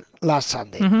position last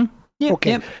Sunday.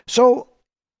 So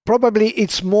probably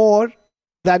it's more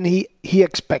than he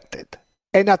expected.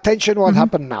 And attention what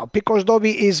happened now, because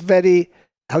Dovi is very,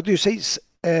 how do you say,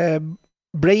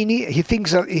 brainy. He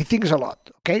thinks a lot.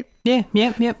 Okay. Yeah.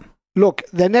 Look,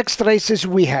 the next races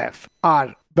we have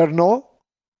are Brno,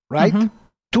 right?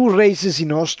 2 races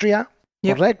in Austria,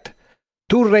 correct?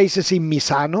 2 races in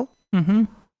Misano.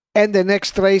 And the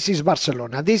next race is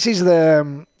Barcelona. This is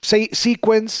the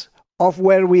sequence of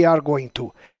where we are going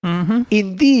to.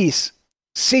 In these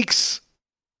 6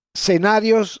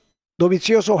 scenarios,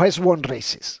 Dovizioso has won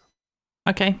races.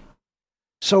 Okay.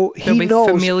 So He'll he be knows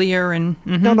familiar and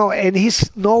and he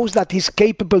knows that he's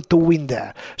capable to win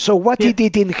there. So what he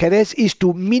did in Jerez is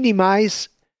to minimize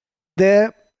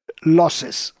the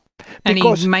losses. And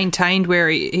he maintained where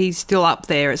he's still up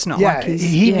there. It's not like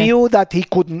he knew that he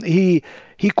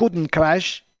couldn't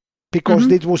crash because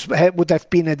it would have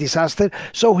been a disaster.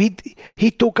 So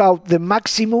he took out the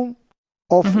maximum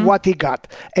of what he got,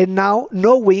 and now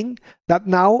knowing that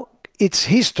now it's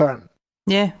his turn.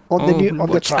 On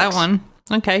the tracks. That one.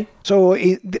 Okay. So,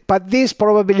 but this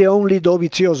probably only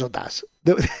Dovizioso does.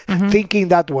 Thinking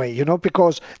that way,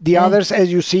 because the others,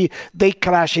 as you see, they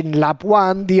crash in lap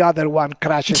 1, the other one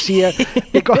crashes here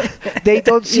because they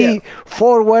don't see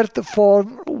forward for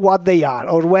what they are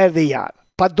or where they are.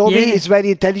 But Domi is very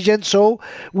intelligent, so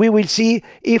we will see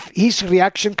if his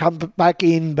reaction comes back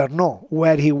in Brno,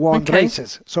 where he won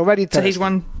races. So very interesting. So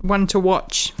he's one to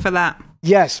watch for that.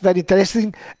 Yes, very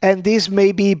interesting. And this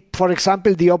may be, for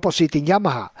example, the opposite in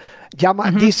Yamaha.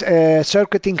 This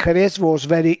circuit in Jerez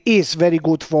is very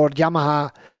good for Yamaha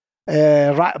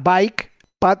bike,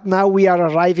 but now we are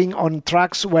arriving on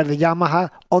tracks where the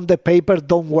Yamaha on the paper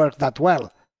don't work that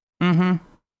well.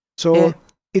 So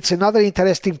it's another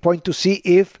interesting point to see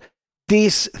if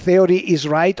this theory is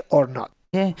right or not.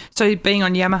 Yeah. So being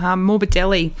on Yamaha,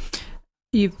 Morbidelli,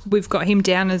 we've got him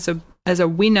down as a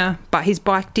winner, but his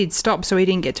bike did stop, so he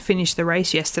didn't get to finish the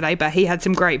race yesterday, but he had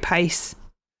some great pace.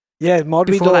 Yeah,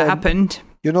 Morbido. Before that happened.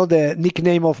 You know, the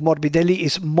nickname of Morbidelli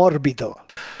is Morbido.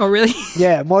 Oh, really?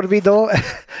 Yeah, Morbido.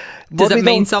 Does it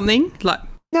mean something?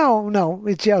 No,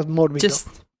 it's just Morbido.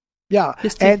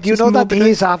 And you know that Morbido.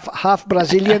 He is half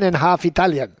Brazilian and half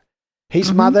Italian.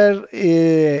 His mother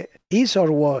is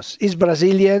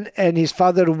Brazilian and his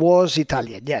father was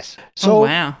Italian, yes. So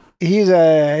he's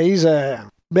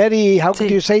a very, how could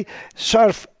you say,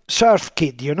 surf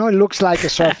kid, you know, he looks like a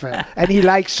surfer and he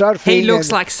likes surfing. He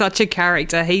looks like such a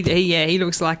character. He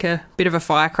looks like a bit of a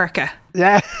firecracker.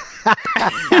 Yeah.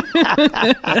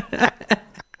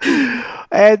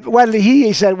 And well, he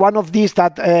is one of these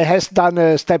that has done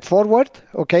a step forward,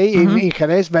 in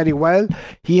Jerez very well.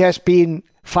 He has been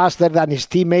faster than his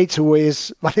teammates, who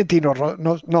is Valentino.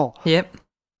 No. Yep.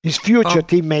 His future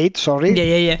teammate, sorry.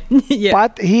 Yeah.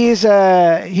 But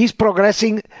he's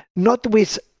progressing not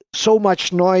with so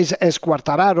much noise as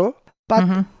Quartararo,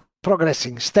 but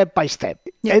progressing step by step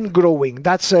and growing.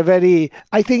 That's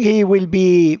I think he will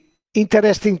be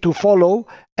interesting to follow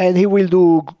and he will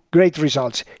do great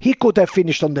results. He could have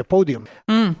finished on the podium.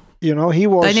 You know, he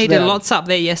was. They needed lots up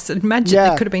there yesterday.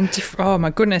 Imagine it could have been different. Oh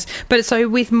my goodness! But so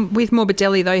with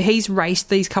Morbidelli though, he's raced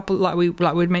these couple like we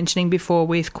were mentioning before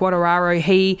with Quartararo.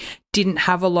 He didn't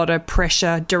have a lot of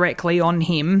pressure directly on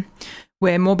him,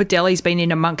 where Morbidelli's been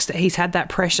in amongst it. He's had that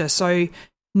pressure. So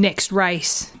next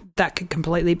race, that could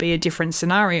completely be a different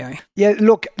scenario. Yeah,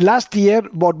 look, last year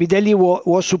Morbidelli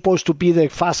was supposed to be the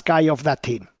fast guy of that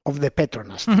team, of the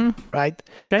Petronas team, right?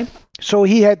 Okay. So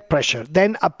he had pressure.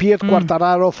 Then appeared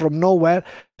Quartararo from nowhere.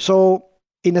 So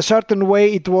in a certain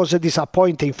way, it was a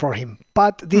disappointing for him.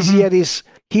 But this year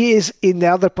he is in the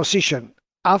other position.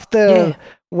 After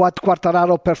what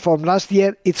Quartararo performed last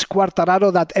year, it's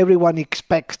Quartararo that everyone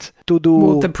expects to do.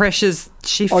 Well, the pressures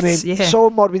shifts. On him. Yeah.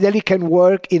 So Morbidelli can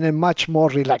work in a much more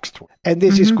relaxed way. And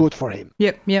this is good for him.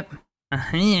 Yep.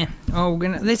 Oh, I'm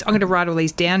going to write all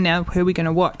these down now. Who are we going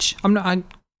to watch?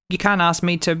 You can't ask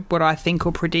me to what I think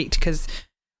or predict because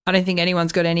I don't think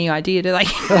anyone's got any idea, do they?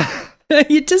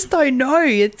 You just don't know.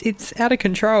 It's out of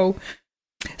control.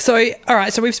 So, all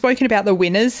right. So we've spoken about the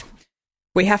winners.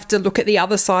 We have to look at the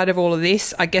other side of all of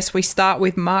this. I guess we start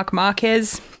with Marc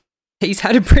Marquez. He's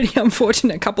had a pretty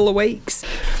unfortunate couple of weeks.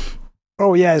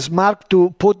 Oh, yes.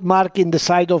 To put Marc in the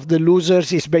side of the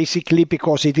losers is basically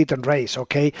because he didn't race,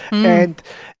 okay? And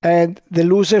the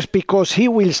losers because he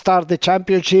will start the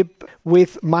championship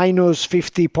with minus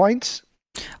 50 points.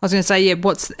 I was going to say,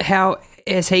 how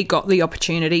has he got the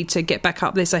opportunity to get back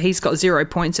up there? So he's got 0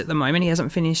 points at the moment. He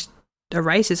hasn't finished a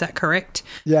race, is that correct?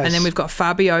 Yes. And then we've got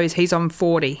Fabio's, he's on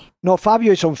 40. No,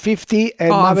 Fabio is on 50 and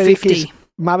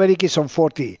Maverick is on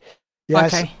 40.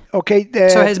 Yes. Okay.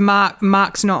 So has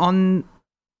Mark's not on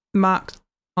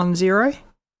 0?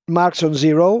 Mark's on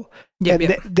 0.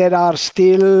 Yep. There are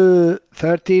still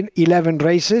 11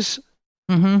 races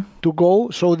to go.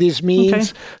 So this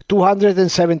means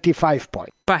 275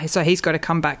 points. But so he's got to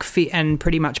come back fit and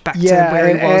pretty much back to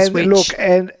where he was. Look,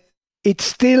 and it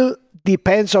still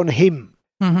depends on him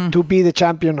to be the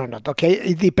champion or not. Okay,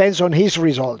 it depends on his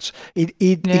results.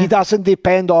 It doesn't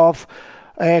depend of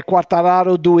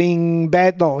Quartararo doing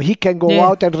bad. No, he can go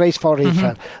out and race for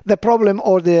himself. The problem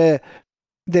or the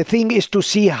thing is to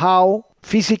see how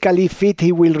physically fit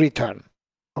he will return.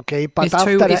 Okay, but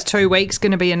is 2 weeks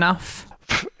going to be enough?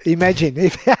 Imagine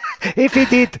if he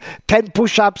did 10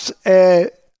 push-ups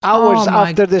hours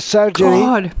after the surgery.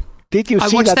 God. Did you see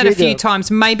that? I watched that a few times,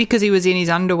 maybe because he was in his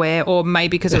underwear or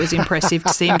maybe because it was impressive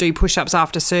to see him do push-ups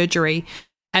after surgery.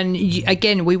 And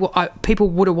people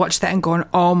would have watched that and gone,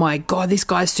 oh my God, this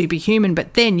guy's superhuman.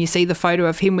 But then you see the photo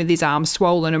of him with his arms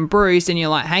swollen and bruised and you're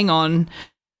like, hang on,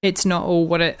 it's not all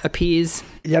what it appears.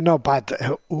 Yeah, no, but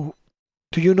do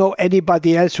you know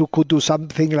anybody else who could do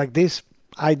something like this?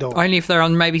 I don't. Only if they're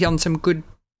on some good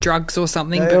drugs or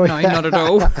something, but no, not at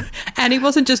all. And he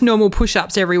wasn't just normal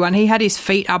push-ups, everyone. He had his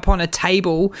feet up on a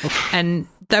table and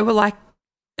they were like,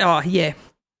 oh, yeah,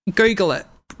 Google it,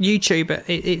 YouTube it.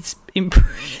 It's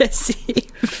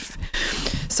impressive.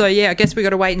 So, yeah, I guess we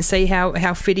got to wait and see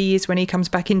how fit he is when he comes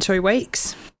back in 2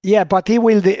 weeks. Yeah, but he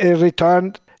will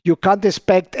return. You can't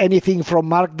expect anything from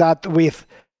Mark that with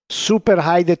super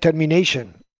high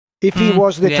determination. If he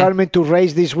was determined to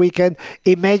race this weekend,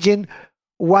 imagine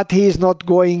what he is not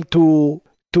going to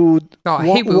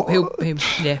he will,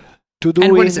 yeah. To do.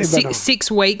 And what is it,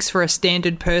 6 weeks for a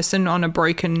standard person on a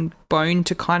broken bone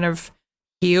to kind of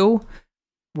heal?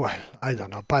 Well, I don't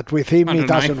know, but with him it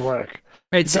doesn't work.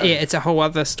 It's a whole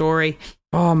other story.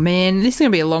 Oh man, this is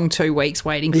going to be a long 2 weeks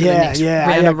waiting for the next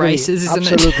round of races, isn't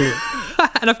it? Absolutely.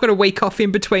 And I've got a week off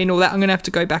in between all that. I'm going to have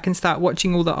to go back and start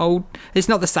watching all the old. It's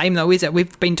not the same though, is it?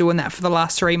 We've been doing that for the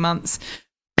last 3 months.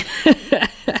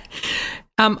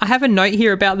 I have a note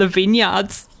here about the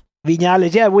vineyards.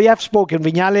 Viñales, yeah, we have spoken.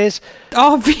 Viñales.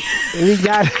 Oh,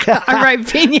 Viñales. I wrote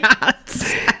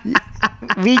vineyards.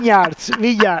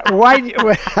 Vineyard, wine.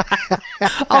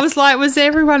 I was like, was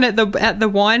everyone at the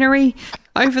winery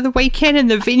over the weekend,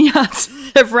 and the vineyards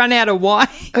have run out of wine?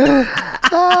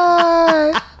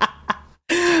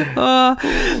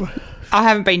 I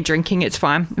haven't been drinking. It's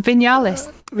fine.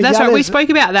 Vinales. That's right. We spoke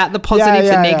about that. The positive,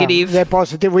 the negative. The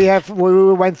positive. We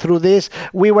went through this.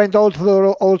 We went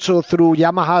also through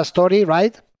Yamaha story,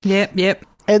 right? Yep.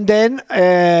 And then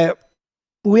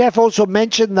we have also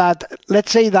mentioned that,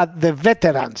 let's say that the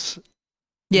veterans,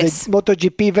 the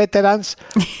MotoGP veterans,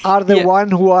 are the one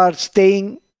who are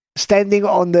standing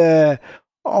on the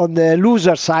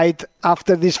loser side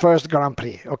after this first Grand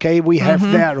Prix. Okay, we have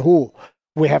there who?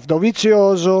 We have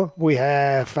Dovizioso, we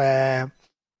have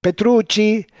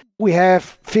Petrucci, we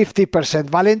have 50%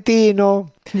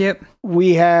 Valentino. Yep.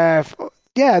 We have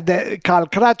the Carl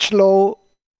Crutchlow.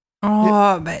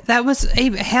 Oh, but that was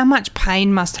how much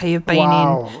pain must he have been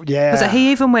in? Yeah. Was it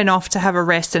he even went off to have a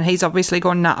rest, and he's obviously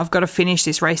gone, nah, I've got to finish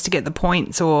this race to get the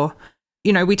points? Or,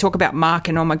 you know, we talk about Mark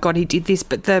and, oh my God, he did this,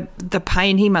 but the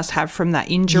pain he must have from that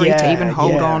injury to even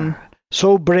hold on.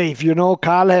 So brave, you know.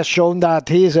 Carl has shown that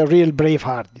he is a real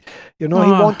braveheart. You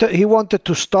know, he wanted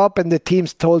to stop, and the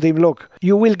teams told him, "Look,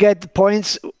 you will get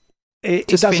points. It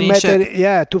doesn't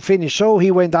matter, to finish." So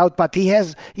he went out, but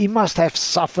he must have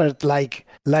suffered like.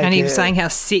 And he was saying how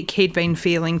sick he'd been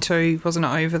feeling too, wasn't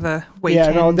it, over the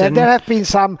weekend? Yeah, no, there have been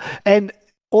some, and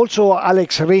also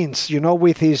Alex Rins, you know,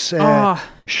 with his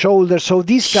shoulder. So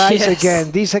these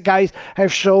guys these guys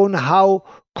have shown how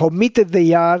committed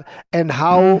they are and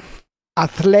how.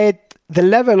 The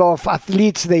level of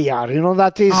athletes they are, you know,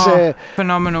 that is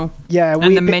phenomenal. Yeah,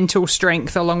 and the mental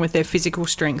strength along with their physical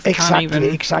strength.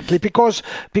 Exactly. Because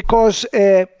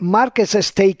Marquez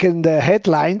has taken the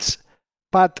headlines,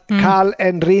 but Carl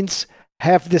and Rins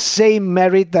have the same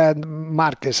merit that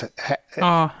Marquez.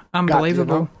 Unbelievable!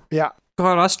 Got, you know? Yeah.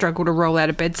 God, I struggle to roll out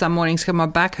of bed some mornings because my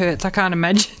back hurts. I can't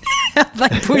imagine how they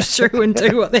push through and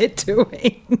do what they're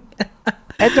doing.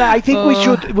 And I think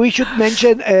we should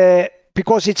mention.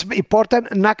 Because it's important,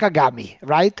 Nakagami,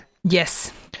 right?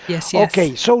 Yes.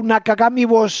 Okay, so Nakagami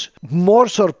was more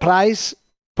surprised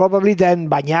probably than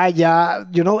Bagnaia.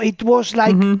 You know, it was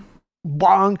like,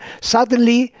 bang,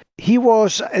 suddenly he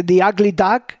was the ugly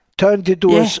duck turned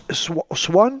into a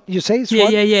swan, you say?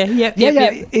 Swan? Yeah.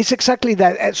 It's exactly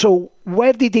that. So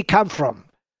where did he come from?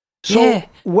 So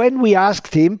when we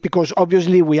asked him, because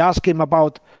obviously we asked him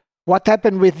about what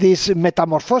happened with this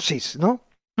metamorphosis, no?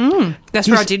 That's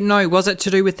what I didn't know. Was it to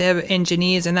do with their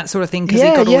engineers and that sort of thing? Because he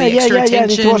got all the extra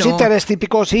attention. It was interesting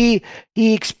because he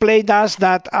explained us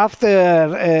that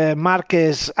after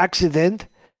Marquez's accident,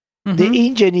 the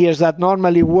engineers that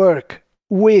normally work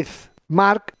with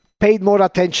Mark paid more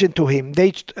attention to him.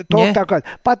 They talked about.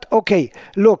 But okay,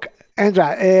 look,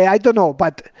 Andra, I don't know,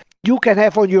 but you can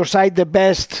have on your side the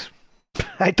best,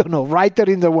 I don't know, writer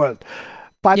in the world,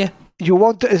 but you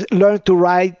want to learn to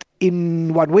write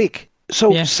in 1 week.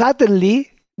 So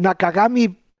suddenly,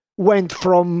 Nakagami went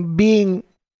from being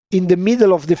in the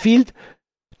middle of the field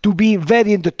to being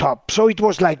very in the top. So it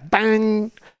was like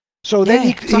bang. So then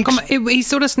he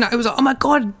sort of it was like, oh my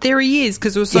God, there he is,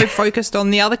 because it was so focused on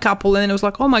the other couple, and then it was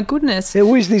like, oh my goodness,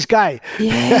 who is this guy?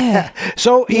 Yeah.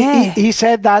 So he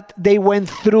said that they went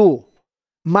through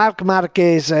Mark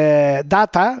Marquez's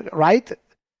data, right?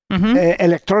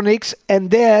 Electronics, and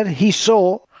there he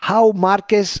saw how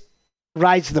Marquez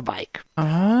rides the bike.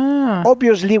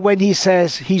 Obviously, when he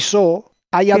says he saw,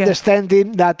 I understand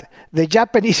him that the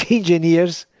Japanese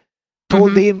engineers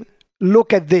told him,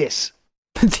 look at this.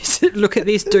 Look at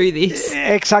this, do this.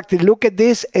 Exactly, look at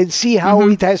this and see how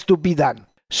it has to be done.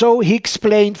 So he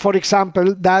explained, for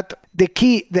example, that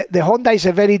the Honda is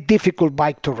a very difficult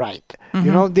bike to ride.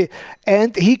 You know,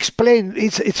 and he explained,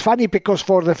 it's funny because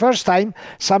for the first time,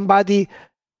 somebody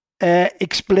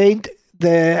explained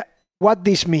the what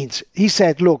this means. He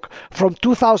said, look, from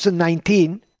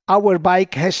 2019, our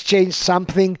bike has changed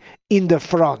something in the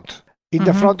front,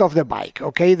 the front of the bike,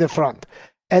 okay, the front.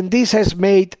 And this has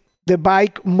made the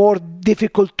bike more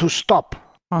difficult to stop.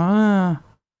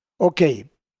 Okay,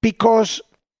 because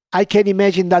I can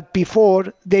imagine that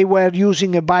before they were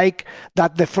using a bike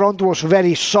that the front was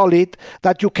very solid,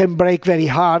 that you can brake very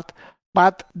hard,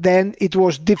 but then it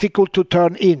was difficult to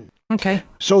turn in. Okay.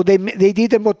 So they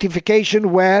did a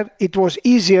modification where it was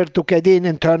easier to get in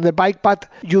and turn the bike, but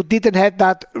you didn't have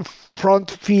that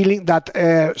front feeling, that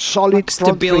solid like front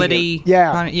stability.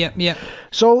 feeling. Yeah. Yeah.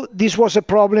 So this was a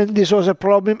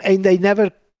problem, and they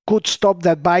never could stop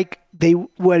that bike they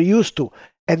were used to.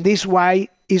 And this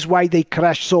is why they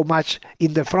crashed so much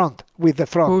in the front, with the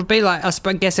front. It would be like,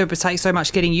 I guess it would take so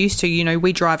much getting used to. You know,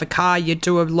 we drive a car, you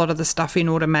do a lot of the stuff in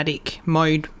automatic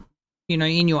mode, you know,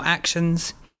 in your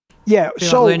actions. Yeah,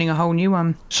 so like learning a whole new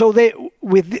one. So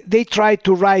they tried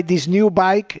to ride this new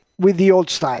bike with the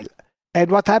old style. And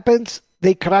what happens?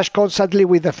 They crash constantly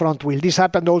with the front wheel. This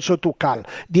happened also to Cal.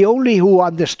 The only who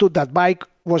understood that bike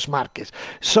was Marquez.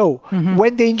 So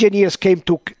when the engineers came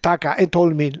to Taka and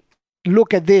told me,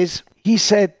 look at this, he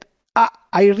said,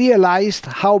 I realized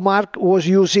how Mark was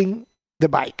using the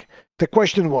bike. The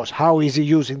question was, how is he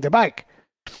using the bike?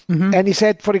 And he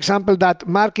said, for example, that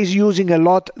Mark is using a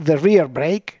lot the rear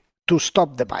brake to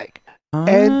stop the bike.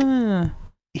 And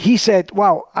he said,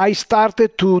 wow, I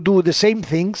started to do the same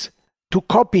things to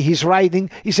copy his riding.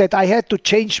 He said, I had to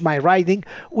change my riding,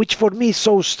 which for me is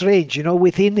so strange, you know,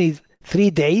 within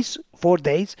 4 days.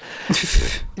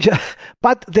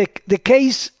 But the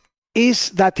case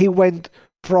is that he went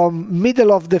from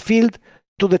middle of the field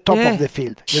to the top of the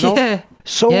field, you know?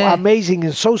 So amazing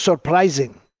and so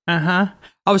surprising.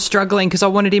 I was struggling because I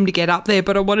wanted him to get up there,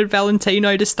 but I wanted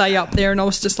Valentino to stay up there, and I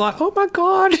was just like, oh my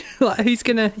God, like who's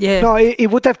going to, No, it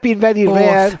would have been very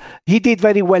rare. He did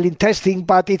very well in testing,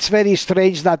 but it's very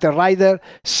strange that a rider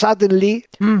suddenly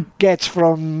gets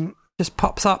from... Just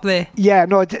pops up there. Yeah,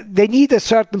 no, they need a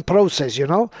certain process, you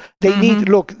know. They need,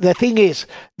 look, the thing is,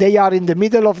 they are in the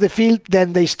middle of the field,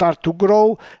 then they start to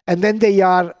grow, and then they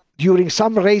are, during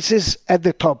some races, at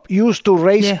the top, used to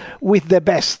race with the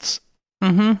bests.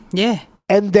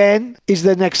 And then is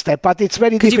the next step, but it's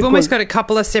very difficult. Because you've almost got a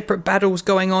couple of separate battles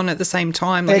going on at the same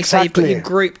time. Like exactly. So you've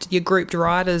got your grouped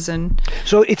riders, and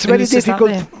so it's very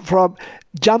difficult from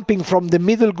jumping from the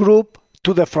middle group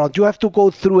to the front. You have to go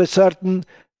through a certain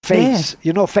phase,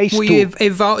 you know, phase 2. You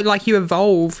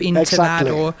evolve into that,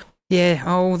 or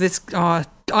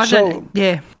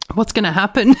what's going to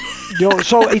happen?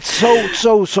 So it's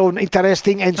so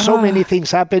interesting, and so many things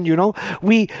happen, you know.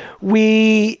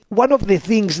 One of the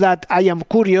things that I am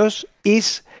curious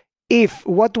is if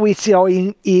what we saw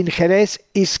in Jerez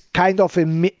is kind of a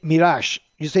mirage.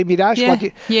 You say mirage?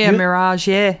 Mirage,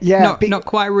 not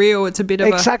quite real. It's a bit of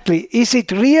exactly. Is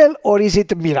it real or is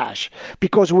it a mirage?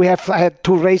 Because we have had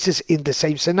 2 races in the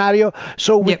same scenario,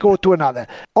 so we go to another.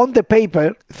 On the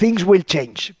paper, things will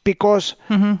change because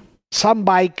some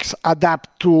bikes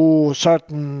adapt to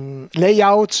certain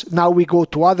layouts. Now we go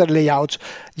to other layouts.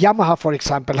 Yamaha, for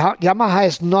example. Yamaha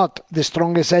has not the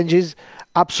strongest engines.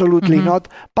 Absolutely not.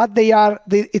 But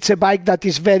it's a bike that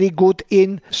is very good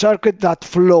in circuit that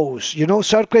flows. You know,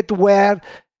 circuit where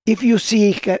if you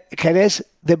see Jerez,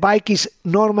 the bike is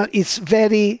normal. It's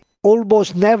very,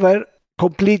 almost never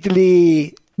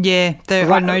completely...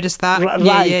 I noticed that.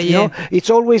 You know,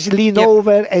 it's always lean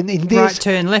over, and in this... Right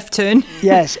turn, left turn.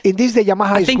 Yes, in this the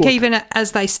Yamaha I is think good. even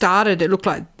as they started, it looked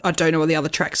like, I don't know what the other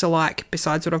tracks are like,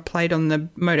 besides what I've played on the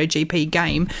MotoGP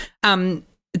game.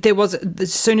 There was,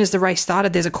 as soon as the race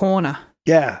started, there's a corner.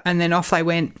 Yeah. And then off they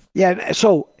went. Yeah,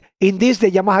 so in this the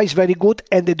Yamaha is very good,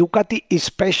 and the Ducati is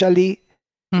especially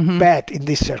bad in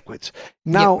these circuits.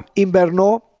 Now, in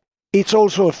Brno, it's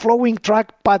also a flowing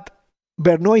track, but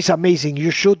Brno is amazing.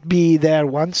 You should be there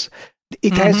once.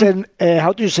 It has an,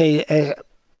 how do you say,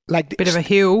 like... Bit of a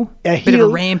hill. Bit of a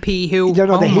rampy hill. You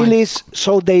know, the hill is...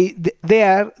 So the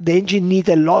engine needs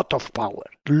a lot of power.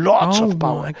 Lots of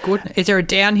power. Oh, my goodness. Is there a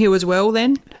downhill as well,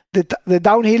 then? The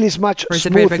downhill is much smoother. Or is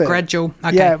it a bit of a gradual?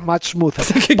 Okay. Yeah, much smoother.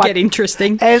 It could get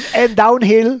interesting. And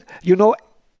downhill, you know...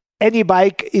 Any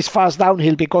bike is fast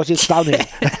downhill because it's downhill.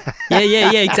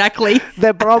 yeah, exactly.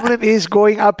 The problem is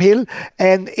going uphill,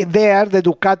 and there the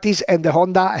Ducatis and the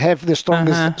Honda have the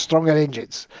stronger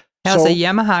engines. How's the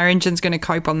Yamaha engine's going to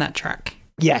cope on that track?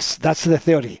 Yes, that's the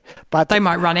theory. But they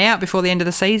might run out before the end of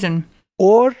the season.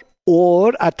 Or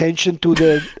attention to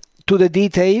the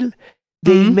detail,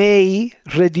 they may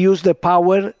reduce the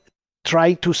power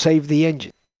trying to save the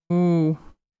engine. Ooh.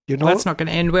 You know, well, that's not going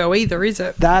to end well either, is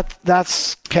it? That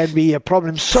can be a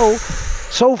problem. So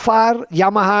So far,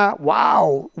 Yamaha,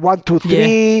 wow, 1, 2,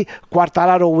 3.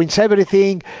 Quartararo wins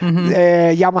everything.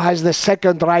 Yamaha is the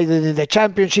second rider in the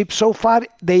championship. So far,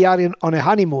 they are on a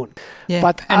honeymoon. Yeah,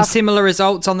 but similar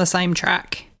results on the same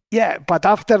track. Yeah, but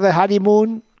after the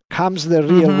honeymoon comes the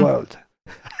real world.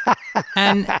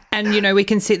 and we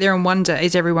can sit there and wonder,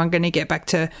 is everyone going to get back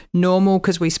to normal?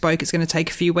 Because we spoke it's going to take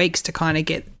a few weeks to kind of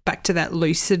get back to that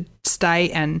lucid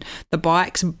state and the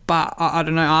bikes, but I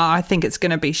don't know, I think it's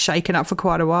going to be shaken up for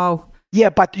quite a while. Yeah,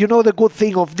 but the good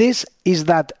thing of this is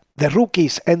that the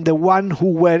rookies and the one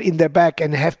who were in the back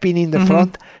and have been in the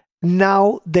front,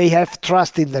 now they have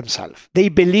trust in themselves. They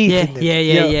believe in them.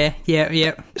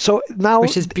 Yeah. So now,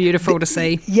 which is beautiful to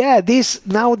see. Yeah, this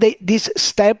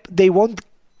step, they won't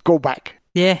go back.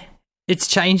 Yeah, it's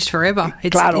changed forever.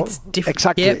 It's different.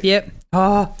 Exactly. Yep.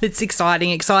 Oh, it's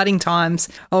exciting times.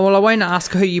 Oh, well, I won't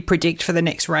ask who you predict for the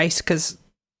next race because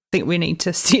I think we need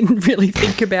to sit and really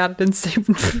think about it and see.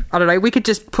 I don't know. We could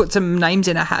just put some names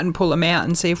in a hat and pull them out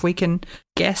and see if we can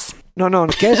guess. No.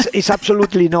 Guess is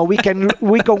absolutely no. We can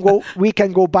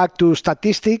go back to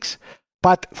statistics,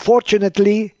 but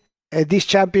fortunately, this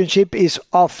championship is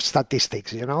off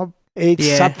statistics.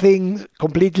 It's something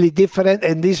completely different,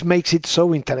 and this makes it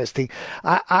so interesting.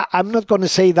 I'm not going to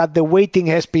say that the waiting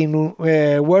has been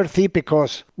worthy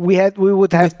because we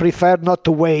would have preferred not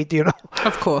to wait.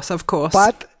 Of course.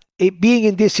 But being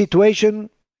in this situation,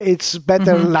 it's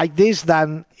better like this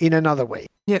than in another way.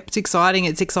 Yep, it's exciting.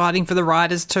 It's exciting for the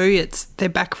riders too. They're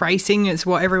back racing. It's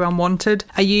what everyone wanted.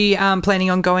 Are you planning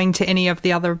on going to any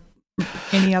other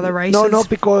races? No,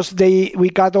 because we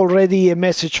got already a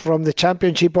message from the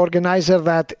championship organizer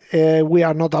that we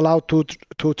are not allowed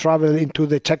to travel into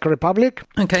the Czech Republic.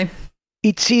 Okay.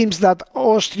 It seems that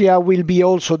Austria will be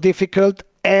also difficult,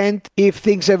 and if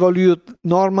things evolve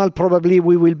normal, probably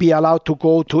we will be allowed to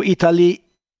go to Italy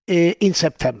in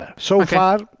September. So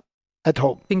far, at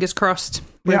home. Fingers crossed.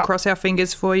 We'll cross our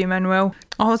fingers for you, Manuel.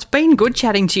 Oh, it's been good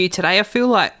chatting to you today. I feel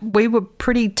like we were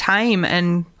pretty tame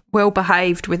and well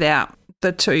behaved without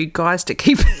the two guys to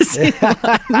keep us in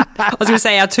line. I was going to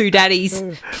say our two daddies.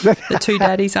 The two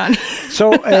daddies, aren't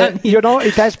So,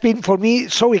 it has been for me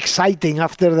so exciting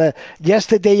after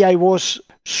yesterday I was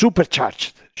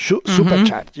supercharged.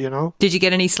 Supercharged, Did you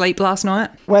get any sleep last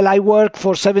night? Well, I worked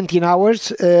for 17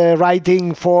 hours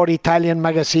writing for Italian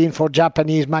magazine, for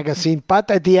Japanese magazine.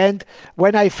 But at the end,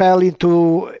 when I fell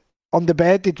on the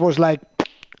bed, it was like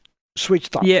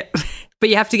switched off. Yeah. But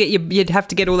you'd have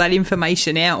to get all that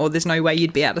information out, or there's no way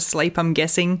you'd be able to sleep, I'm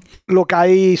guessing. Look,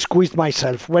 I squeezed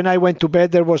myself. When I went to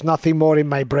bed, there was nothing more in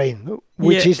my brain,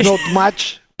 which is not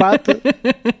much, but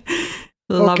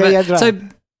Love it. Andra.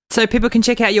 So people can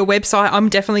check out your website. I'm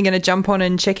definitely going to jump on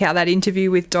and check out that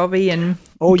interview with Dobby and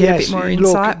get a bit more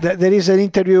insight. Look, there is an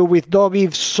interview with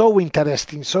Dobby, so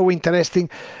interesting.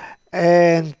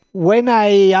 And when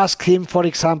I asked him, for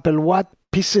example, what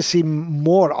pisses him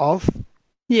more off,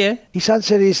 his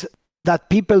answer is that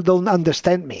people don't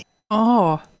understand me.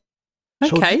 Oh,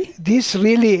 okay. So this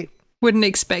really... Wouldn't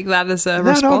expect that as a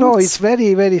response. No, it's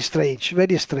very, very strange.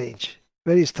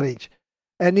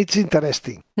 And it's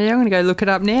interesting. Yeah, I'm going to go look it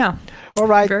up now. All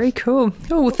right. Very cool.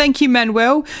 Oh, well, thank you,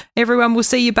 Manuel. Everyone, will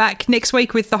see you back next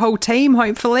week with the whole team,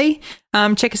 hopefully.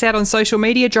 Check us out on social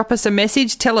media. Drop us a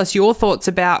message. Tell us your thoughts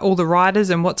about all the riders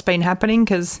and what's been happening,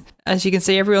 because as you can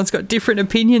see, everyone's got different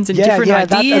opinions and different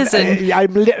ideas.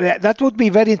 That would be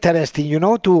very interesting,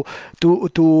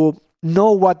 to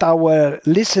know what our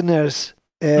listeners,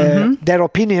 their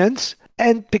opinions,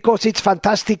 and because it's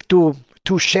fantastic to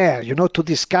share, to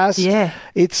discuss. Yeah.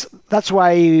 That's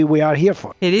why we are here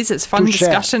for. It is. It's fun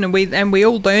discussion, and we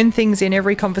all learn things in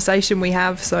every conversation we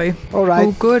have. So, all right.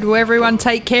 Well, good. Well, everyone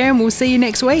take care, and we'll see you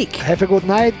next week. Have a good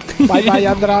night. Bye,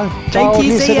 Andra. Thank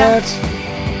you. Ciao, listeners. See ya.